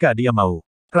bahkan jika dia mau.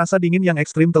 Rasa dingin yang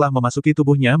ekstrim telah memasuki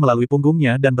tubuhnya melalui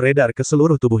punggungnya dan beredar ke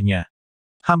seluruh tubuhnya.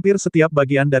 Hampir setiap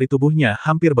bagian dari tubuhnya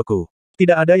hampir beku.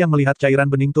 Tidak ada yang melihat cairan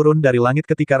bening turun dari langit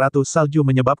ketika Ratu Salju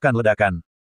menyebabkan ledakan.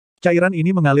 Cairan ini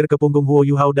mengalir ke punggung Huo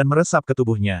Yuhao dan meresap ke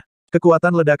tubuhnya.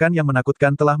 Kekuatan ledakan yang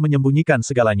menakutkan telah menyembunyikan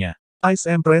segalanya. Ice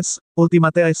Empress,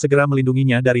 Ultimate Ice segera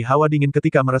melindunginya dari hawa dingin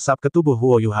ketika meresap ke tubuh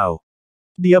Huo Yuhao.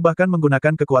 Dia bahkan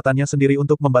menggunakan kekuatannya sendiri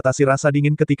untuk membatasi rasa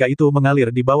dingin ketika itu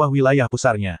mengalir di bawah wilayah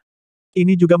pusarnya.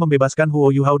 Ini juga membebaskan Huo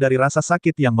Yuhao dari rasa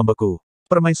sakit yang membeku.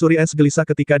 Permaisuri es gelisah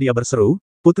ketika dia berseru,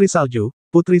 Putri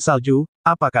Salju,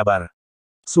 apa kabar?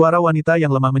 Suara wanita yang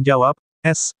lemah menjawab,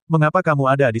 Es, mengapa kamu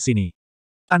ada di sini?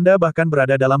 Anda bahkan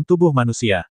berada dalam tubuh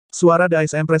manusia. Suara The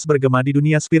Ice Empress bergema di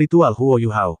dunia spiritual Huo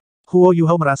Yuhao. Huo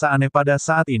Yuhao merasa aneh pada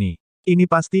saat ini. Ini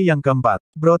pasti yang keempat.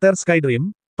 Brother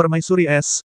Skydream, Permaisuri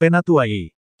Es,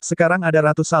 Penatuai. Sekarang ada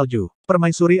Ratu Salju.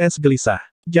 Permaisuri Es gelisah.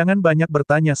 Jangan banyak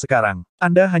bertanya sekarang.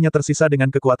 Anda hanya tersisa dengan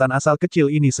kekuatan asal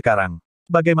kecil ini sekarang.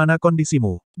 Bagaimana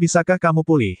kondisimu? Bisakah kamu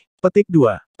pulih? Petik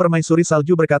 2. Permaisuri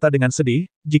Salju berkata dengan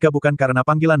sedih, jika bukan karena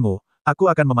panggilanmu,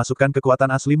 aku akan memasukkan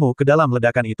kekuatan aslimu ke dalam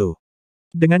ledakan itu.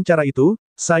 Dengan cara itu,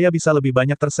 saya bisa lebih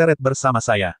banyak terseret bersama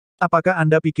saya. Apakah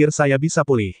Anda pikir saya bisa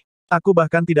pulih? Aku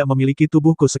bahkan tidak memiliki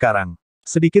tubuhku sekarang.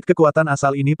 Sedikit kekuatan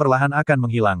asal ini perlahan akan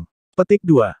menghilang. Petik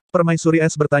 2. Permaisuri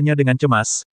Es bertanya dengan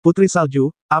cemas, Putri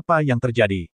Salju, apa yang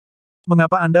terjadi?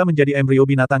 Mengapa Anda menjadi embrio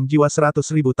binatang jiwa 100.000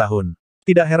 tahun?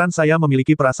 Tidak heran saya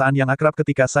memiliki perasaan yang akrab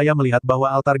ketika saya melihat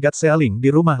bahwa altar God Sealing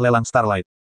di rumah lelang Starlight.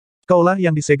 Kaulah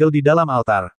yang disegel di dalam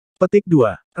altar. Petik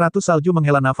 2. Ratu Salju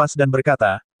menghela nafas dan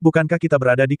berkata, bukankah kita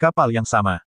berada di kapal yang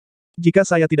sama? Jika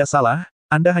saya tidak salah,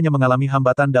 Anda hanya mengalami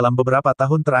hambatan dalam beberapa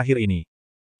tahun terakhir ini.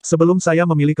 Sebelum saya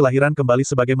memilih kelahiran kembali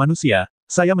sebagai manusia,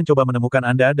 saya mencoba menemukan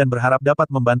Anda dan berharap dapat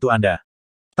membantu Anda.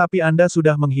 Tapi Anda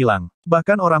sudah menghilang.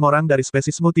 Bahkan orang-orang dari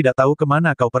spesismu tidak tahu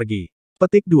kemana kau pergi.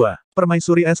 Petik 2.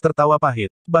 Permaisuri Es tertawa pahit.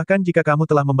 Bahkan jika kamu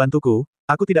telah membantuku,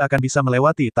 aku tidak akan bisa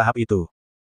melewati tahap itu.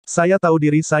 Saya tahu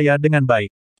diri saya dengan baik.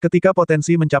 Ketika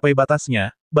potensi mencapai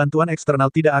batasnya, bantuan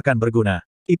eksternal tidak akan berguna.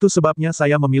 Itu sebabnya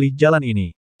saya memilih jalan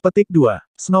ini. Petik 2.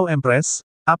 Snow Empress,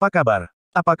 apa kabar?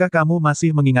 Apakah kamu masih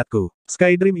mengingatku?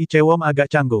 Skydream Ichewom agak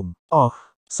canggung. Oh,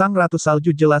 Sang Ratu Salju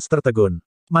jelas tertegun.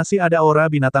 Masih ada aura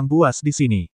binatang buas di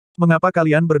sini. Mengapa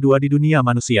kalian berdua di dunia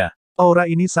manusia? Aura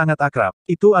ini sangat akrab.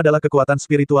 Itu adalah kekuatan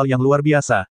spiritual yang luar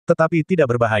biasa, tetapi tidak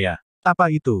berbahaya.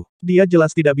 Apa itu? Dia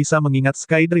jelas tidak bisa mengingat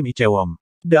Skydream Ichewom.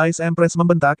 The Ice Empress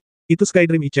membentak, itu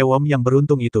Skydream Ichewom yang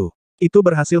beruntung itu. Itu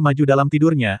berhasil maju dalam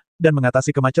tidurnya, dan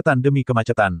mengatasi kemacetan demi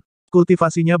kemacetan.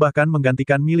 Kultivasinya bahkan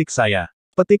menggantikan milik saya.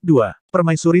 Petik 2.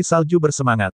 Permaisuri Salju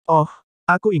bersemangat. Oh,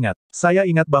 aku ingat. Saya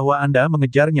ingat bahwa Anda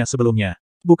mengejarnya sebelumnya.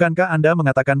 Bukankah Anda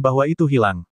mengatakan bahwa itu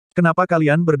hilang? Kenapa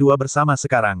kalian berdua bersama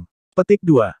sekarang? Petik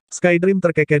 2. Skydream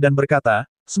terkekeh dan berkata,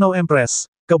 Snow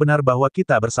Empress, kau benar bahwa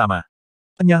kita bersama.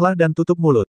 Enyahlah dan tutup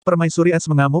mulut. Permaisuri Es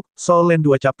mengamuk, Soul Land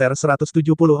 2 Chapter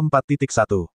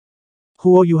 174.1.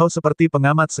 Huo Yuhao seperti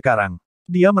pengamat sekarang.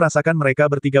 Dia merasakan mereka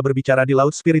bertiga berbicara di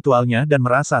laut spiritualnya dan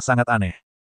merasa sangat aneh.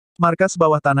 Markas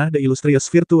bawah tanah The Illustrious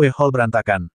Virtue Hall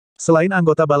berantakan. Selain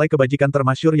anggota balai kebajikan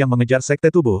termasyur yang mengejar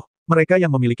sekte tubuh, mereka yang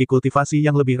memiliki kultivasi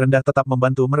yang lebih rendah tetap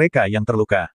membantu mereka yang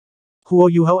terluka. Huo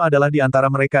Yuhao adalah di antara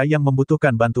mereka yang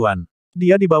membutuhkan bantuan.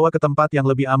 Dia dibawa ke tempat yang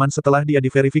lebih aman setelah dia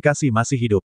diverifikasi masih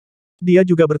hidup. Dia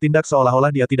juga bertindak seolah-olah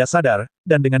dia tidak sadar,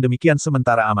 dan dengan demikian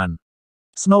sementara aman.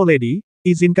 Snow Lady,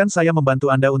 izinkan saya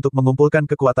membantu Anda untuk mengumpulkan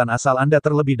kekuatan asal Anda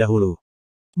terlebih dahulu.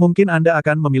 Mungkin Anda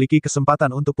akan memiliki kesempatan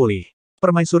untuk pulih.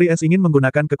 Permaisuri Es ingin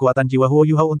menggunakan kekuatan jiwa Huo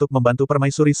Yuhao untuk membantu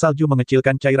Permaisuri Salju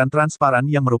mengecilkan cairan transparan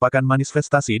yang merupakan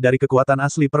manifestasi dari kekuatan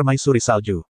asli Permaisuri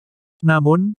Salju.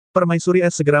 Namun, Permaisuri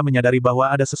Es segera menyadari bahwa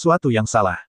ada sesuatu yang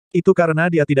salah. Itu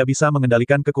karena dia tidak bisa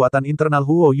mengendalikan kekuatan internal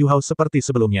Huo Yuhao seperti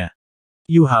sebelumnya.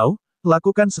 Yuhao,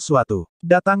 lakukan sesuatu.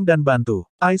 Datang dan bantu.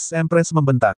 Ice Empress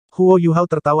membentak. Huo Yuhao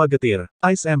tertawa getir.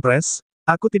 Ice Empress,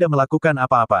 aku tidak melakukan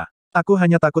apa-apa. Aku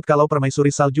hanya takut kalau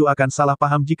Permaisuri Salju akan salah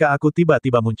paham jika aku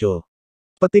tiba-tiba muncul.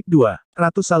 Petik 2.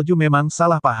 Ratu Salju memang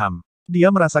salah paham. Dia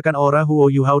merasakan aura Huo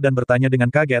Yuhao dan bertanya dengan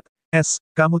kaget, Es,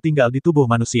 kamu tinggal di tubuh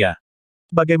manusia.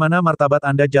 Bagaimana martabat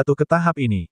Anda jatuh ke tahap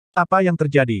ini? Apa yang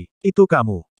terjadi? Itu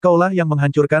kamu. Kaulah yang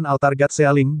menghancurkan altar God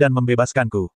Sealing dan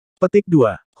membebaskanku. Petik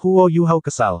 2. Huo Yuhao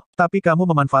kesal. Tapi kamu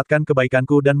memanfaatkan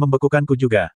kebaikanku dan membekukanku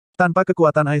juga. Tanpa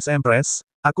kekuatan Ice Empress,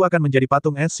 aku akan menjadi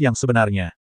patung es yang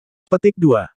sebenarnya. Petik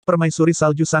 2. Permaisuri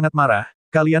Salju sangat marah,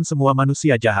 kalian semua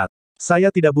manusia jahat.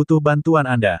 Saya tidak butuh bantuan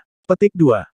Anda. Petik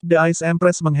 2. The Ice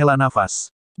Empress menghela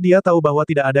nafas. Dia tahu bahwa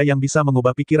tidak ada yang bisa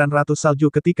mengubah pikiran Ratu Salju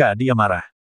ketika dia marah.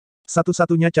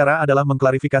 Satu-satunya cara adalah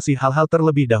mengklarifikasi hal-hal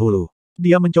terlebih dahulu.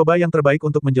 Dia mencoba yang terbaik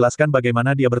untuk menjelaskan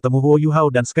bagaimana dia bertemu Huo Yuhao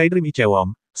dan Skydream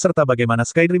Ichewom, serta bagaimana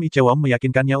Skydream Ichewom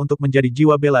meyakinkannya untuk menjadi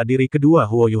jiwa bela diri kedua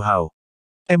Huo Yuhao.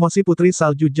 Emosi Putri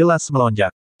Salju jelas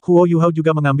melonjak. Huo Yuhao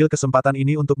juga mengambil kesempatan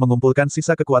ini untuk mengumpulkan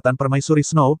sisa kekuatan Permaisuri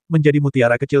Snow, menjadi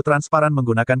mutiara kecil transparan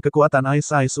menggunakan kekuatan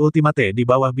Ice Ultimate di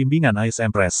bawah bimbingan Ice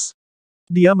Empress.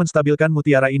 Dia menstabilkan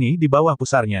mutiara ini di bawah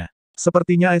pusarnya.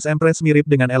 Sepertinya Ice Empress mirip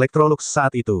dengan Electrolux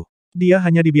saat itu. Dia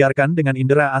hanya dibiarkan dengan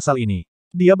indera asal ini.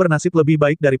 Dia bernasib lebih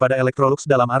baik daripada Electrolux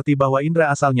dalam arti bahwa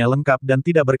indera asalnya lengkap dan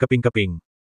tidak berkeping-keping.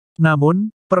 Namun,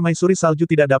 Permaisuri Salju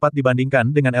tidak dapat dibandingkan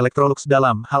dengan Electrolux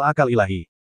dalam hal akal ilahi.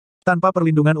 Tanpa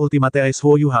perlindungan Ultimate Ice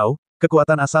Huo Yuhao,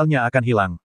 kekuatan asalnya akan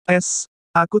hilang.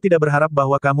 Aku tidak berharap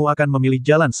bahwa kamu akan memilih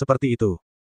jalan seperti itu.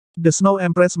 The Snow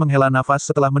Empress menghela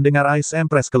nafas setelah mendengar Ice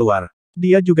Empress keluar.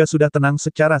 Dia juga sudah tenang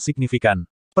secara signifikan.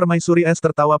 Permaisuri Es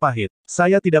tertawa pahit.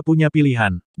 Saya tidak punya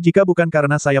pilihan. Jika bukan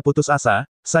karena saya putus asa,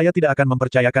 saya tidak akan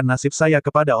mempercayakan nasib saya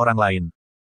kepada orang lain.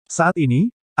 Saat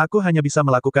ini, aku hanya bisa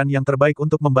melakukan yang terbaik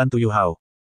untuk membantu Yuhao.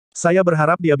 Saya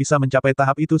berharap dia bisa mencapai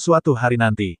tahap itu suatu hari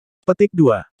nanti. Petik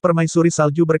 2. Permaisuri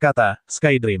Salju berkata,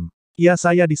 Skydream. Ya,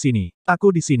 saya di sini.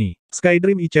 Aku di sini.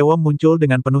 Skydream Ichewom muncul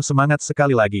dengan penuh semangat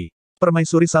sekali lagi.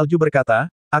 Permaisuri Salju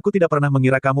berkata, aku tidak pernah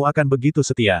mengira kamu akan begitu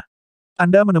setia.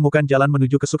 Anda menemukan jalan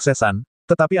menuju kesuksesan,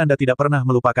 tetapi Anda tidak pernah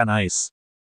melupakan Ice.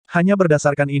 Hanya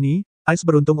berdasarkan ini, Ice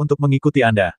beruntung untuk mengikuti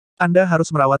Anda. Anda harus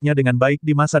merawatnya dengan baik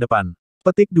di masa depan.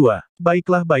 Petik 2.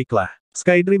 Baiklah, baiklah.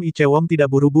 Skydream Ichewom tidak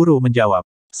buru-buru menjawab.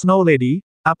 Snow Lady,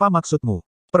 apa maksudmu?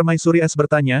 Permaisuri Es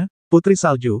bertanya, Putri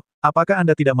Salju, apakah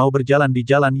Anda tidak mau berjalan di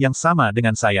jalan yang sama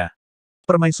dengan saya?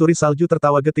 Permaisuri salju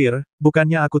tertawa getir,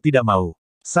 bukannya aku tidak mau.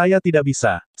 Saya tidak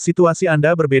bisa. Situasi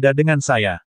Anda berbeda dengan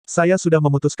saya. Saya sudah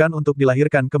memutuskan untuk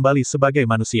dilahirkan kembali sebagai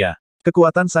manusia.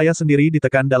 Kekuatan saya sendiri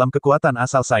ditekan dalam kekuatan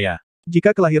asal saya.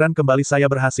 Jika kelahiran kembali saya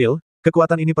berhasil,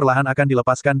 kekuatan ini perlahan akan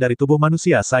dilepaskan dari tubuh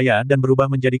manusia saya dan berubah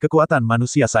menjadi kekuatan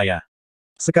manusia saya.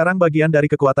 Sekarang bagian dari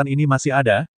kekuatan ini masih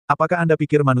ada, apakah Anda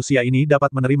pikir manusia ini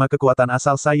dapat menerima kekuatan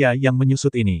asal saya yang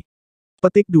menyusut ini?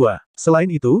 Petik 2. Selain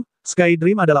itu, Sky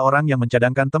Dream adalah orang yang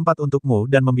mencadangkan tempat untukmu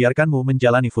dan membiarkanmu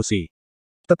menjalani fusi.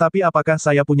 Tetapi apakah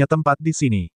saya punya tempat di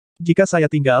sini? Jika saya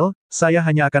tinggal, saya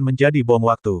hanya akan menjadi bom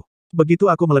waktu. Begitu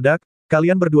aku meledak,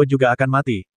 kalian berdua juga akan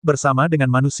mati, bersama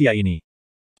dengan manusia ini.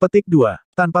 Petik 2.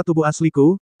 Tanpa tubuh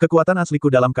asliku, kekuatan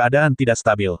asliku dalam keadaan tidak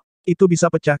stabil. Itu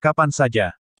bisa pecah kapan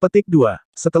saja. Petik 2.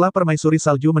 Setelah Permaisuri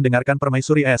Salju mendengarkan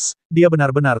Permaisuri Es, dia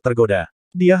benar-benar tergoda.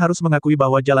 Dia harus mengakui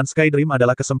bahwa jalan Sky Dream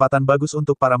adalah kesempatan bagus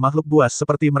untuk para makhluk buas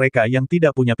seperti mereka yang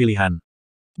tidak punya pilihan.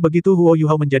 Begitu Huo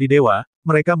Yuhao menjadi dewa,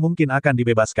 mereka mungkin akan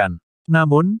dibebaskan.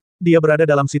 Namun, dia berada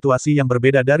dalam situasi yang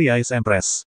berbeda dari Ice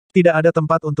Empress. Tidak ada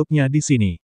tempat untuknya di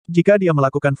sini. Jika dia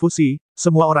melakukan fusi,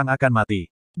 semua orang akan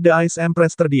mati. The Ice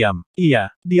Empress terdiam.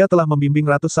 Iya, dia telah membimbing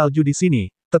Ratu Salju di sini,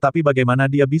 tetapi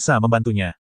bagaimana dia bisa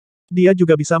membantunya? Dia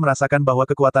juga bisa merasakan bahwa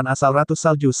kekuatan asal Ratu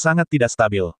Salju sangat tidak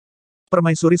stabil.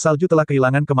 Permaisuri Salju telah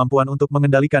kehilangan kemampuan untuk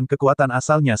mengendalikan kekuatan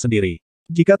asalnya sendiri.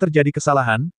 Jika terjadi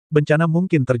kesalahan, bencana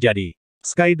mungkin terjadi.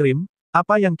 Sky Dream,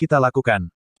 apa yang kita lakukan?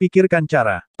 Pikirkan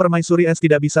cara. Permaisuri Es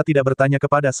tidak bisa tidak bertanya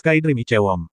kepada Sky Dream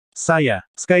Ichewom. Saya,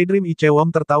 Sky Dream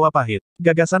Ichewom tertawa pahit.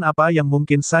 Gagasan apa yang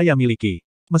mungkin saya miliki?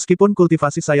 Meskipun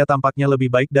kultivasi saya tampaknya lebih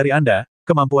baik dari Anda,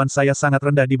 kemampuan saya sangat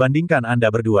rendah dibandingkan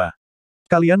Anda berdua.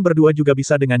 Kalian berdua juga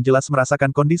bisa dengan jelas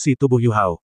merasakan kondisi tubuh Yu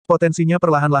Hao. Potensinya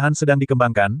perlahan-lahan sedang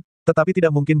dikembangkan, tetapi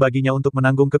tidak mungkin baginya untuk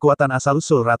menanggung kekuatan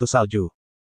asal-usul Ratu Salju.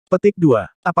 Petik 2.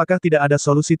 Apakah tidak ada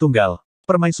solusi tunggal?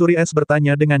 Permaisuri Es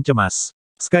bertanya dengan cemas.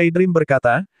 Sky Dream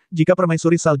berkata, jika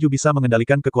Permaisuri Salju bisa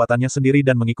mengendalikan kekuatannya sendiri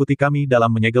dan mengikuti kami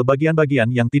dalam menyegel bagian-bagian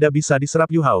yang tidak bisa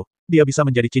diserap Yu Hao, dia bisa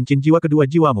menjadi cincin jiwa kedua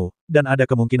jiwamu, dan ada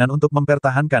kemungkinan untuk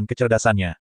mempertahankan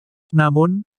kecerdasannya.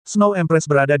 Namun, Snow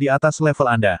Empress berada di atas level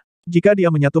Anda. Jika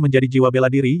dia menyatu menjadi jiwa bela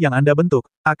diri yang Anda bentuk,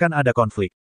 akan ada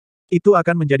konflik. Itu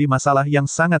akan menjadi masalah yang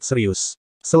sangat serius.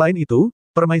 Selain itu,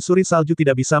 Permaisuri Salju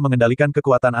tidak bisa mengendalikan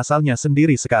kekuatan asalnya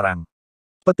sendiri sekarang.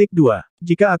 Petik 2.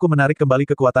 Jika aku menarik kembali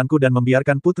kekuatanku dan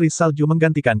membiarkan Putri Salju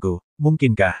menggantikanku,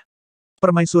 mungkinkah?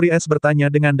 Permaisuri Es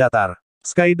bertanya dengan datar.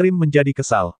 Sky Dream menjadi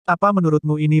kesal. Apa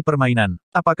menurutmu ini permainan?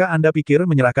 Apakah Anda pikir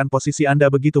menyerahkan posisi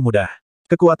Anda begitu mudah?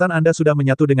 Kekuatan Anda sudah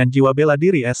menyatu dengan jiwa bela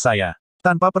diri es saya.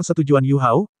 Tanpa persetujuan Yu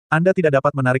Hao, Anda tidak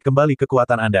dapat menarik kembali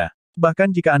kekuatan Anda.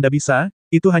 Bahkan jika Anda bisa,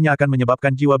 itu hanya akan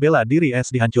menyebabkan jiwa bela diri es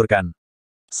dihancurkan.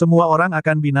 Semua orang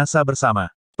akan binasa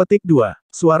bersama. Petik 2.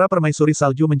 Suara Permaisuri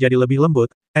Salju menjadi lebih lembut.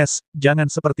 Es, jangan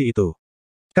seperti itu.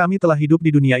 Kami telah hidup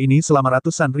di dunia ini selama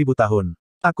ratusan ribu tahun.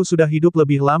 Aku sudah hidup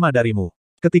lebih lama darimu.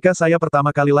 Ketika saya pertama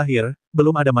kali lahir,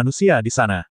 belum ada manusia di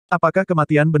sana. Apakah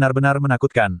kematian benar-benar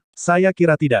menakutkan? Saya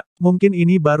kira tidak. Mungkin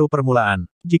ini baru permulaan.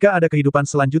 Jika ada kehidupan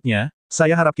selanjutnya,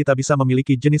 saya harap kita bisa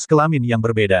memiliki jenis kelamin yang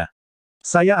berbeda.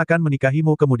 Saya akan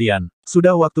menikahimu kemudian.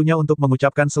 Sudah waktunya untuk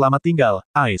mengucapkan selamat tinggal,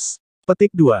 Ice.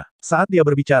 Petik 2. Saat dia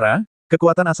berbicara,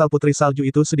 kekuatan asal Putri Salju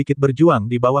itu sedikit berjuang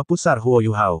di bawah pusar Huo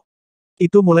Yuhao.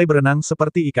 Itu mulai berenang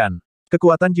seperti ikan.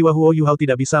 Kekuatan jiwa Huo Yuhao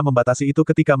tidak bisa membatasi itu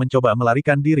ketika mencoba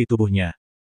melarikan diri tubuhnya.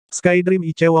 Sky Dream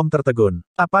Ichewom tertegun.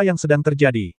 Apa yang sedang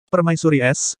terjadi? Permaisuri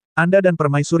Es, Anda dan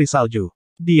Permaisuri Salju.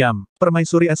 Diam.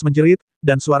 Permaisuri Es menjerit,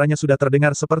 dan suaranya sudah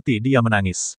terdengar seperti dia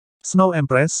menangis. Snow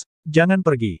Empress, jangan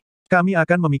pergi. Kami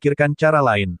akan memikirkan cara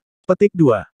lain. Petik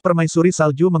 2. Permaisuri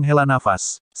Salju menghela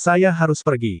nafas. Saya harus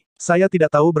pergi. Saya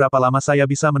tidak tahu berapa lama saya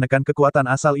bisa menekan kekuatan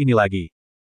asal ini lagi.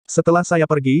 Setelah saya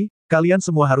pergi, kalian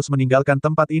semua harus meninggalkan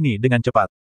tempat ini dengan cepat.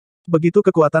 Begitu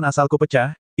kekuatan asalku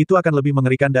pecah, itu akan lebih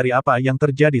mengerikan dari apa yang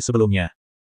terjadi sebelumnya.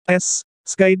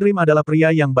 Sky Dream adalah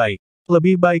pria yang baik.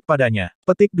 Lebih baik padanya.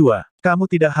 Petik 2. Kamu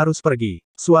tidak harus pergi.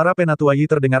 Suara Penatua Yi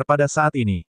terdengar pada saat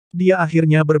ini. Dia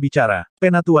akhirnya berbicara.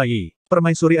 Penatua Yi.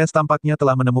 Permaisuri Es tampaknya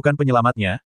telah menemukan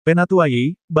penyelamatnya. Penatua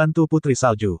Yi, bantu Putri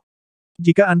Salju.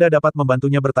 Jika Anda dapat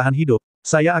membantunya bertahan hidup,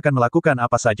 saya akan melakukan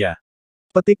apa saja.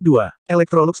 Petik 2.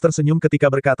 Electrolux tersenyum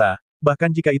ketika berkata, bahkan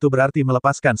jika itu berarti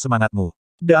melepaskan semangatmu.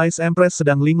 The Ice Empress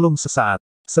sedang linglung sesaat.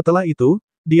 Setelah itu,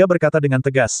 dia berkata dengan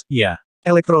tegas, ya.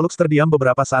 Electrolux terdiam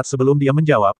beberapa saat sebelum dia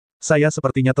menjawab, saya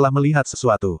sepertinya telah melihat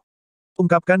sesuatu.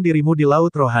 Ungkapkan dirimu di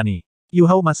Laut Rohani. Yu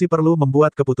Hao masih perlu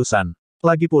membuat keputusan.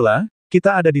 Lagi pula,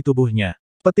 kita ada di tubuhnya.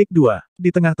 Petik 2. Di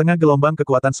tengah-tengah gelombang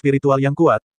kekuatan spiritual yang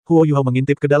kuat, Huo Yuhao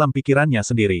mengintip ke dalam pikirannya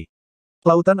sendiri.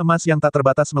 Lautan emas yang tak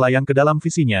terbatas melayang ke dalam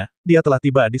visinya, dia telah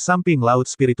tiba di samping laut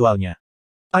spiritualnya.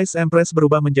 Ice Empress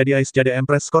berubah menjadi Ice Jade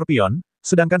Empress Scorpion,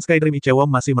 sedangkan Skydream Ichewom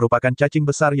masih merupakan cacing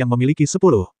besar yang memiliki 10,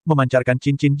 memancarkan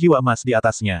cincin jiwa emas di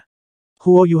atasnya.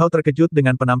 Huo Yuhao terkejut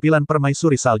dengan penampilan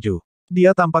permaisuri salju.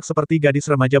 Dia tampak seperti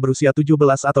gadis remaja berusia 17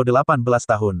 atau 18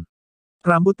 tahun.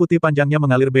 Rambut putih panjangnya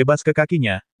mengalir bebas ke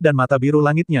kakinya, dan mata biru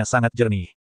langitnya sangat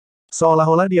jernih.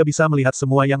 Seolah-olah dia bisa melihat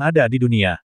semua yang ada di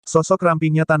dunia. Sosok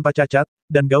rampingnya tanpa cacat,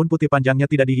 dan gaun putih panjangnya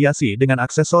tidak dihiasi dengan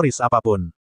aksesoris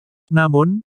apapun.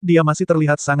 Namun, dia masih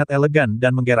terlihat sangat elegan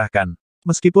dan menggerahkan.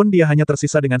 Meskipun dia hanya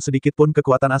tersisa dengan sedikit pun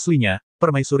kekuatan aslinya,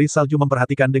 permaisuri salju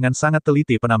memperhatikan dengan sangat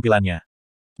teliti penampilannya.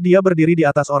 Dia berdiri di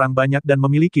atas orang banyak dan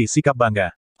memiliki sikap bangga.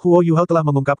 Huo Yuhao telah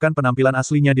mengungkapkan penampilan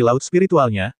aslinya di laut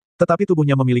spiritualnya, tetapi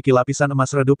tubuhnya memiliki lapisan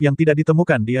emas redup yang tidak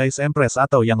ditemukan di Ice Empress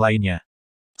atau yang lainnya.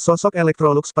 Sosok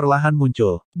Electrolux perlahan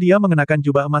muncul. Dia mengenakan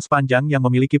jubah emas panjang yang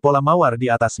memiliki pola mawar di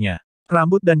atasnya.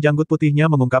 Rambut dan janggut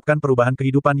putihnya mengungkapkan perubahan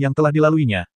kehidupan yang telah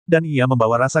dilaluinya, dan ia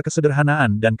membawa rasa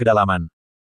kesederhanaan dan kedalaman.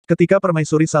 Ketika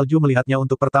permaisuri salju melihatnya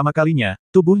untuk pertama kalinya,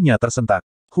 tubuhnya tersentak.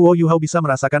 Huo Yuhao bisa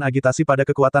merasakan agitasi pada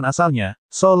kekuatan asalnya,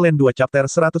 Soul Land 2 Chapter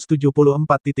 174.2.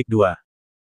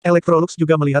 Electrolux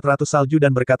juga melihat Ratu Salju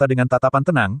dan berkata dengan tatapan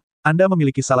tenang, Anda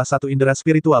memiliki salah satu indera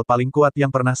spiritual paling kuat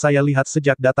yang pernah saya lihat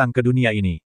sejak datang ke dunia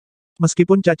ini.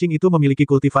 Meskipun cacing itu memiliki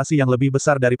kultivasi yang lebih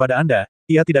besar daripada Anda,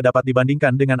 ia tidak dapat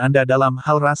dibandingkan dengan Anda dalam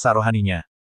hal rasa rohaninya.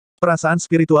 Perasaan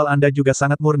spiritual Anda juga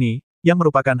sangat murni, yang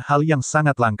merupakan hal yang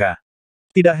sangat langka.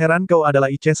 Tidak heran kau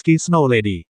adalah Icheski Snow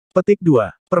Lady. Petik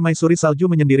 2. Permaisuri salju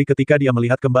menyendiri ketika dia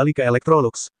melihat kembali ke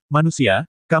Electrolux. Manusia,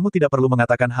 kamu tidak perlu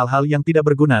mengatakan hal-hal yang tidak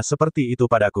berguna seperti itu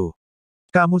padaku.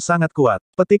 Kamu sangat kuat.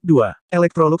 Petik 2.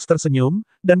 Electrolux tersenyum,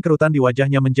 dan kerutan di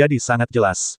wajahnya menjadi sangat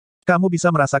jelas. Kamu bisa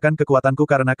merasakan kekuatanku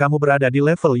karena kamu berada di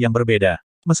level yang berbeda.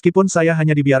 Meskipun saya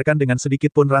hanya dibiarkan dengan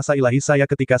sedikit pun rasa ilahi saya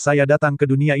ketika saya datang ke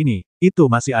dunia ini, itu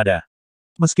masih ada.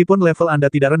 Meskipun level Anda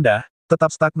tidak rendah,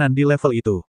 tetap stagnan di level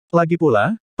itu. Lagi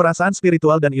pula, perasaan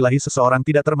spiritual dan ilahi seseorang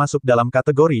tidak termasuk dalam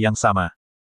kategori yang sama.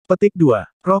 Petik 2.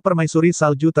 Roh permaisuri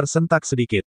salju tersentak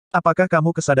sedikit. Apakah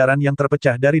kamu kesadaran yang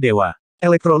terpecah dari dewa?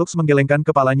 Electrolux menggelengkan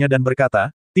kepalanya dan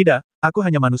berkata, tidak, aku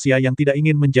hanya manusia yang tidak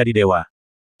ingin menjadi dewa.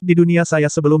 Di dunia saya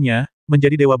sebelumnya,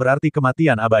 menjadi dewa berarti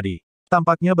kematian abadi.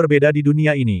 Tampaknya berbeda di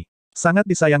dunia ini. Sangat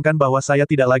disayangkan bahwa saya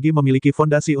tidak lagi memiliki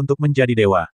fondasi untuk menjadi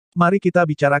dewa. Mari kita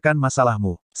bicarakan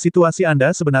masalahmu. Situasi Anda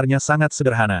sebenarnya sangat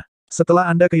sederhana. Setelah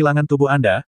Anda kehilangan tubuh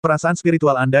Anda, perasaan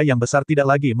spiritual Anda yang besar tidak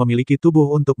lagi memiliki tubuh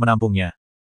untuk menampungnya.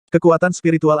 Kekuatan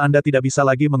spiritual Anda tidak bisa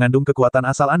lagi mengandung kekuatan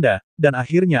asal Anda, dan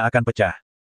akhirnya akan pecah.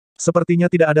 Sepertinya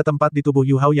tidak ada tempat di tubuh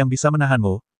Yu Hao yang bisa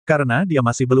menahanmu, karena dia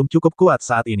masih belum cukup kuat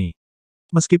saat ini.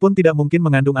 Meskipun tidak mungkin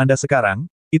mengandung Anda sekarang,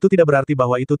 itu tidak berarti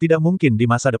bahwa itu tidak mungkin di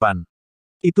masa depan.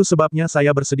 Itu sebabnya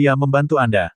saya bersedia membantu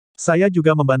Anda. Saya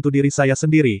juga membantu diri saya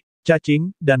sendiri,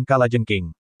 cacing, dan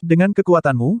kalajengking. Dengan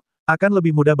kekuatanmu, akan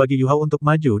lebih mudah bagi Yu Hao untuk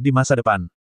maju di masa depan.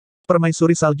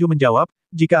 Permaisuri salju menjawab,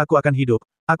 jika aku akan hidup,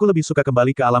 aku lebih suka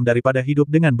kembali ke alam daripada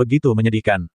hidup dengan begitu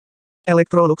menyedihkan.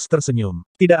 Electrolux tersenyum.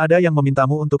 Tidak ada yang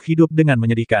memintamu untuk hidup dengan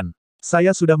menyedihkan.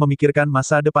 Saya sudah memikirkan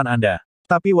masa depan Anda.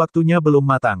 Tapi waktunya belum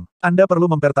matang. Anda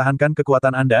perlu mempertahankan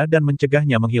kekuatan Anda dan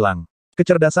mencegahnya menghilang.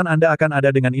 Kecerdasan Anda akan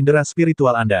ada dengan indera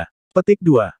spiritual Anda. Petik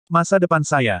 2. Masa depan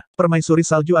saya. Permaisuri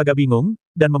salju agak bingung,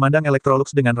 dan memandang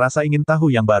Electrolux dengan rasa ingin tahu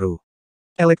yang baru.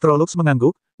 Electrolux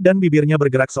mengangguk, dan bibirnya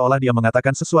bergerak seolah dia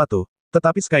mengatakan sesuatu,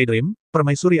 tetapi Skydream,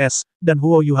 Permaisuri Es, dan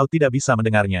Huo Yuhao tidak bisa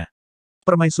mendengarnya.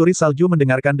 Permaisuri salju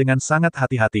mendengarkan dengan sangat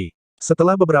hati-hati.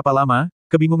 Setelah beberapa lama,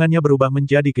 kebingungannya berubah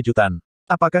menjadi kejutan.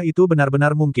 Apakah itu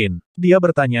benar-benar mungkin? Dia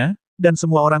bertanya, dan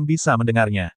semua orang bisa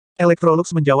mendengarnya.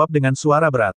 Electrolux menjawab dengan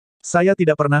suara berat. Saya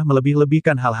tidak pernah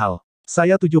melebih-lebihkan hal-hal.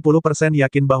 Saya 70%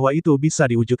 yakin bahwa itu bisa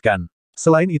diwujudkan.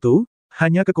 Selain itu,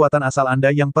 hanya kekuatan asal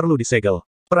Anda yang perlu disegel.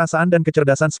 Perasaan dan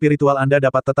kecerdasan spiritual Anda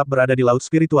dapat tetap berada di laut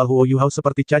spiritual Huo Yuhao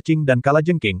seperti cacing dan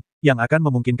kalajengking, yang akan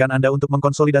memungkinkan Anda untuk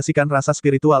mengkonsolidasikan rasa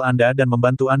spiritual Anda dan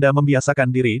membantu Anda membiasakan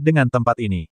diri dengan tempat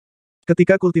ini.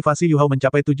 Ketika kultivasi Yu Hao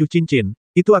mencapai 7 cincin,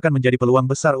 itu akan menjadi peluang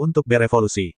besar untuk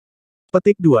berevolusi.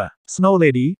 Petik 2. Snow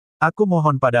Lady, aku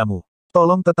mohon padamu.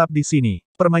 Tolong tetap di sini.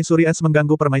 Permaisuri Es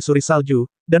mengganggu permaisuri salju,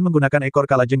 dan menggunakan ekor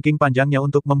kalajengking panjangnya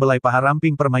untuk membelai paha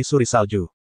ramping permaisuri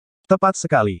salju. Tepat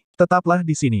sekali. Tetaplah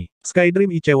di sini.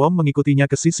 Skydream Ichewom mengikutinya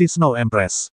ke sisi Snow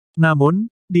Empress. Namun,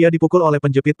 dia dipukul oleh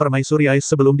penjepit permaisuri Es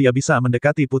sebelum dia bisa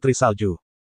mendekati putri salju.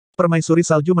 Permaisuri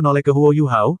salju menoleh ke Huo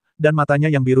Yuhao, dan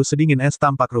matanya yang biru sedingin es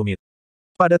tampak rumit.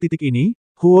 Pada titik ini,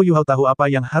 Huo Yuhao tahu apa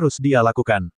yang harus dia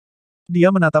lakukan.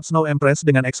 Dia menatap Snow Empress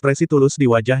dengan ekspresi tulus di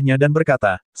wajahnya dan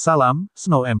berkata, "Salam,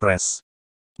 Snow Empress.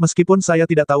 Meskipun saya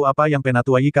tidak tahu apa yang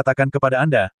Penatua Yi katakan kepada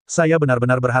Anda, saya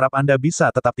benar-benar berharap Anda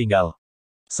bisa tetap tinggal."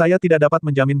 Saya tidak dapat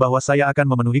menjamin bahwa saya akan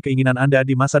memenuhi keinginan Anda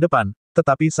di masa depan,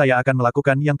 tetapi saya akan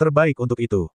melakukan yang terbaik untuk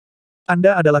itu.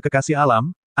 Anda adalah kekasih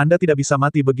alam, Anda tidak bisa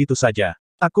mati begitu saja.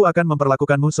 Aku akan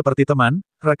memperlakukanmu seperti teman,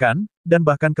 rekan, dan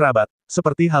bahkan kerabat,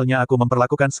 seperti halnya aku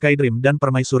memperlakukan Skydream dan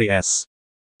Permaisuri Es.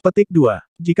 Petik 2.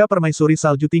 Jika Permaisuri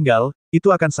Salju tinggal,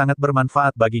 itu akan sangat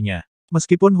bermanfaat baginya.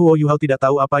 Meskipun Huo Yuhao tidak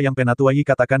tahu apa yang Penatua Yi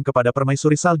katakan kepada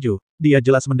Permaisuri Salju, dia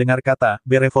jelas mendengar kata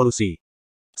berevolusi.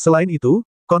 Selain itu,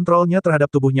 kontrolnya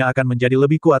terhadap tubuhnya akan menjadi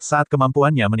lebih kuat saat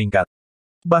kemampuannya meningkat.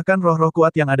 Bahkan roh-roh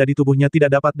kuat yang ada di tubuhnya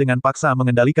tidak dapat dengan paksa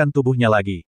mengendalikan tubuhnya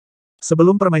lagi.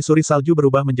 Sebelum Permaisuri Salju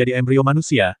berubah menjadi embrio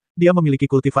manusia, dia memiliki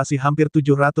kultivasi hampir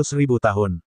 700.000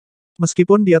 tahun.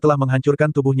 Meskipun dia telah menghancurkan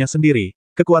tubuhnya sendiri,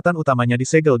 kekuatan utamanya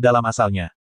disegel dalam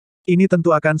asalnya. Ini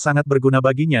tentu akan sangat berguna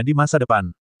baginya di masa depan.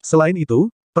 Selain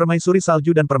itu, Permaisuri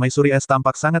Salju dan Permaisuri Es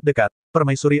tampak sangat dekat.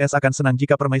 Permaisuri Es akan senang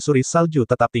jika Permaisuri Salju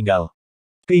tetap tinggal.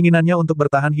 Keinginannya untuk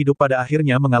bertahan hidup pada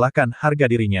akhirnya mengalahkan harga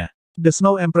dirinya. The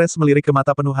Snow Empress melirik ke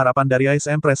mata penuh harapan dari Ice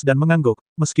Empress dan mengangguk,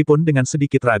 meskipun dengan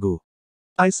sedikit ragu.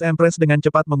 Ice Empress dengan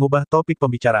cepat mengubah topik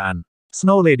pembicaraan.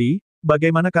 Snow Lady,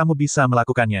 bagaimana kamu bisa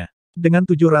melakukannya? Dengan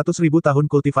 700.000 tahun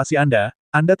kultivasi Anda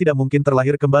tidak mungkin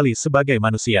terlahir kembali sebagai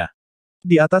manusia.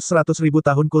 Di atas 100.000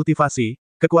 tahun kultivasi,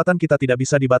 kekuatan kita tidak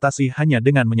bisa dibatasi hanya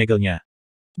dengan menyegelnya.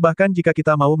 Bahkan jika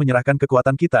kita mau menyerahkan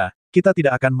kekuatan kita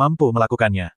tidak akan mampu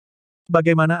melakukannya.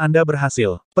 Bagaimana Anda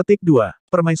berhasil? Petik 2.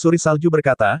 Permaisuri Salju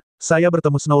berkata, saya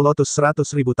bertemu Snow Lotus 100.000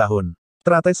 tahun.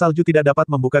 Teratai salju tidak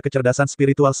dapat membuka kecerdasan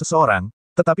spiritual seseorang,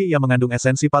 tetapi ia mengandung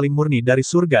esensi paling murni dari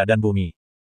surga dan bumi.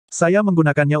 Saya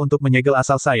menggunakannya untuk menyegel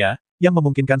asal saya, yang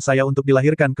memungkinkan saya untuk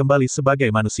dilahirkan kembali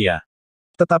sebagai manusia.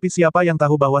 Tetapi siapa yang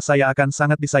tahu bahwa saya akan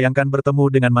sangat disayangkan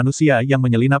bertemu dengan manusia yang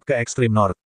menyelinap ke ekstrim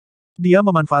North. Dia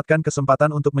memanfaatkan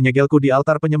kesempatan untuk menyegelku di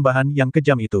altar penyembahan yang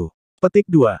kejam itu. Petik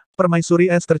 2. Permaisuri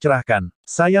Es tercerahkan.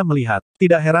 Saya melihat.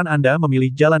 Tidak heran Anda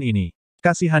memilih jalan ini.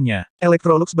 Kasihannya,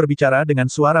 Electrolux berbicara dengan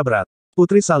suara berat.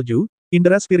 Putri Salju,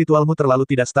 indera spiritualmu terlalu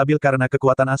tidak stabil karena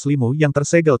kekuatan aslimu yang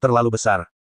tersegel terlalu besar.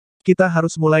 Kita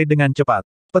harus mulai dengan cepat.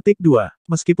 Petik 2.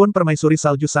 Meskipun Permaisuri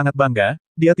Salju sangat bangga,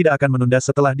 dia tidak akan menunda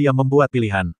setelah dia membuat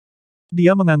pilihan.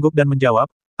 Dia mengangguk dan menjawab,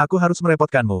 aku harus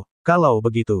merepotkanmu. Kalau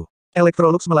begitu.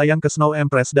 Electrolux melayang ke Snow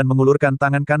Empress dan mengulurkan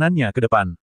tangan kanannya ke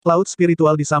depan. Laut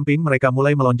spiritual di samping mereka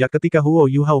mulai melonjak ketika Huo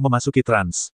Yuhao memasuki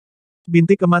trans.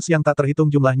 Bintik emas yang tak terhitung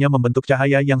jumlahnya membentuk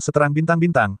cahaya yang seterang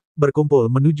bintang-bintang, berkumpul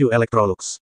menuju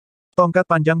Electrolux. Tongkat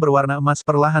panjang berwarna emas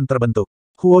perlahan terbentuk.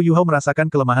 Huo Yuhao merasakan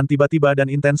kelemahan tiba-tiba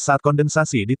dan intens saat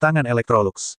kondensasi di tangan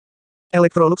Electrolux.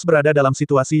 Electrolux berada dalam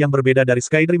situasi yang berbeda dari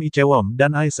Skydream Ichewom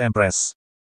dan Ice Empress.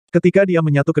 Ketika dia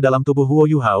menyatu ke dalam tubuh Huo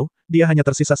Yuhao, dia hanya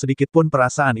tersisa sedikit pun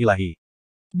perasaan ilahi.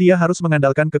 Dia harus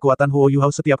mengandalkan kekuatan Huo Yuhao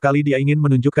setiap kali dia ingin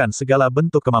menunjukkan segala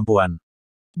bentuk kemampuan.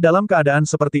 Dalam keadaan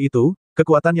seperti itu,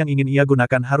 kekuatan yang ingin ia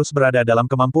gunakan harus berada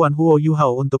dalam kemampuan Huo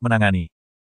Yuhao untuk menangani.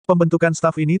 Pembentukan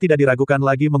staf ini tidak diragukan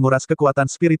lagi menguras kekuatan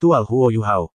spiritual Huo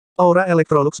Yuhao. Aura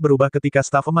Electrolux berubah ketika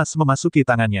staf emas memasuki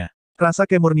tangannya. Rasa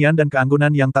kemurnian dan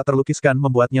keanggunan yang tak terlukiskan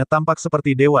membuatnya tampak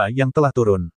seperti dewa yang telah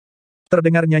turun.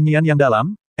 Terdengar nyanyian yang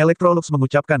dalam, Electrolux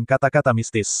mengucapkan kata-kata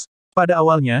mistis. Pada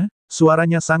awalnya,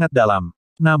 suaranya sangat dalam.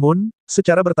 Namun,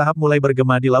 secara bertahap mulai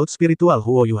bergema di laut spiritual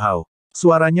Huo Yuhao.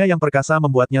 Suaranya yang perkasa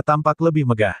membuatnya tampak lebih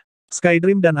megah.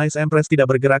 Skydream dan Ice Empress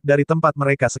tidak bergerak dari tempat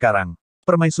mereka sekarang.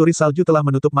 Permaisuri Salju telah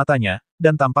menutup matanya,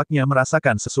 dan tampaknya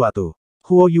merasakan sesuatu.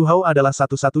 Huo Yuhao adalah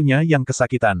satu-satunya yang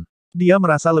kesakitan. Dia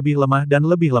merasa lebih lemah dan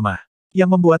lebih lemah. Yang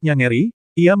membuatnya ngeri,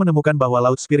 ia menemukan bahwa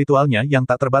laut spiritualnya yang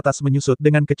tak terbatas menyusut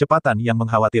dengan kecepatan yang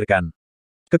mengkhawatirkan.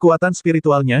 Kekuatan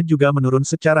spiritualnya juga menurun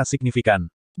secara signifikan.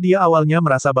 Dia awalnya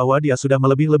merasa bahwa dia sudah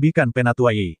melebih-lebihkan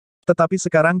Penatua Yi. Tetapi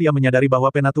sekarang dia menyadari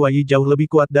bahwa Penatua Yi jauh lebih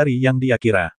kuat dari yang dia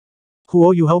kira.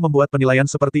 Huo Yuhao membuat penilaian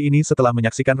seperti ini setelah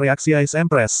menyaksikan reaksi Ice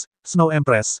Empress, Snow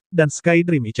Empress, dan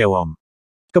Skydream Ichewom.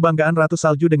 Kebanggaan Ratu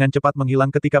Salju dengan cepat menghilang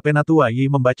ketika Penatua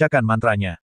Yi membacakan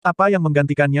mantranya. Apa yang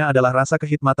menggantikannya adalah rasa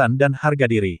kehikmatan dan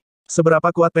harga diri. Seberapa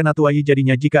kuat Penatua Yi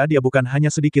jadinya jika dia bukan hanya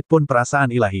sedikit pun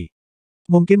perasaan ilahi.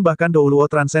 Mungkin bahkan Douluo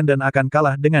Transcendent akan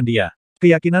kalah dengan dia.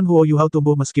 Keyakinan Huo Yuhao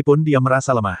tumbuh meskipun dia merasa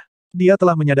lemah. Dia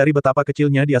telah menyadari betapa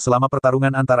kecilnya dia selama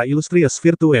pertarungan antara Illustrious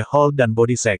Virtue Hall dan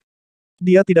Body Sect.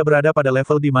 Dia tidak berada pada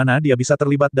level di mana dia bisa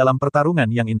terlibat dalam pertarungan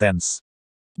yang intens.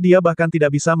 Dia bahkan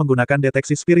tidak bisa menggunakan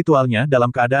deteksi spiritualnya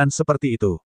dalam keadaan seperti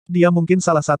itu. Dia mungkin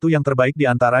salah satu yang terbaik di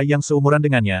antara yang seumuran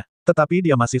dengannya, tetapi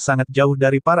dia masih sangat jauh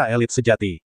dari para elit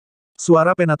sejati.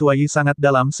 Suara Penatua Yi sangat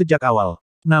dalam sejak awal.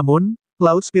 Namun,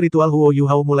 laut spiritual Huo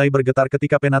Yuhao mulai bergetar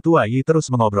ketika Penatua Yi terus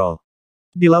mengobrol.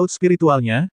 Di laut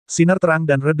spiritualnya, sinar terang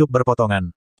dan redup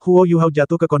berpotongan. Huo Yuhao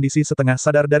jatuh ke kondisi setengah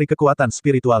sadar dari kekuatan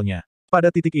spiritualnya. Pada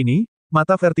titik ini,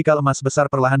 mata vertikal emas besar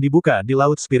perlahan dibuka di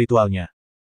laut spiritualnya.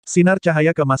 Sinar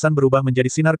cahaya keemasan berubah menjadi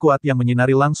sinar kuat yang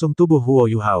menyinari langsung tubuh Huo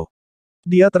Yuhao.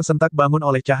 Dia tersentak bangun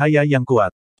oleh cahaya yang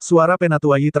kuat. Suara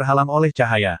Penatua Yi terhalang oleh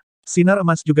cahaya. Sinar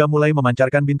emas juga mulai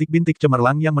memancarkan bintik-bintik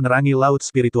cemerlang yang menerangi laut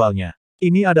spiritualnya.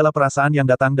 Ini adalah perasaan yang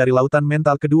datang dari lautan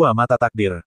mental kedua mata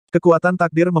takdir. Kekuatan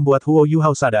takdir membuat Huo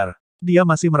Yuhao sadar. Dia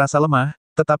masih merasa lemah,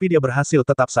 tetapi dia berhasil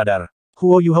tetap sadar.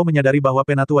 Huo Yuhao menyadari bahwa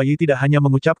Penatua Yi tidak hanya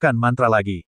mengucapkan mantra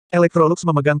lagi. Electrolux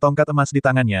memegang tongkat emas di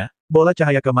tangannya, bola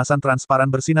cahaya keemasan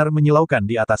transparan bersinar menyilaukan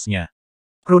di atasnya.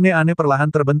 Rune aneh perlahan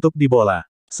terbentuk di bola.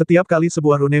 Setiap kali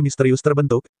sebuah rune misterius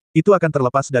terbentuk, itu akan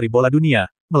terlepas dari bola dunia,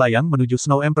 melayang menuju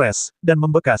Snow Empress, dan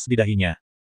membekas di dahinya.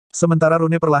 Sementara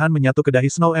rune perlahan menyatu ke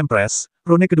dahi Snow Empress,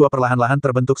 rune kedua perlahan-lahan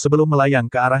terbentuk sebelum melayang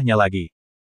ke arahnya lagi.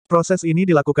 Proses ini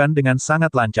dilakukan dengan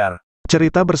sangat lancar.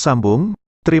 Cerita bersambung,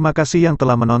 terima kasih yang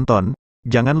telah menonton,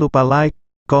 jangan lupa like,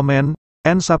 comment,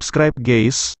 and subscribe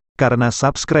guys, karena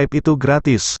subscribe itu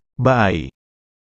gratis, bye.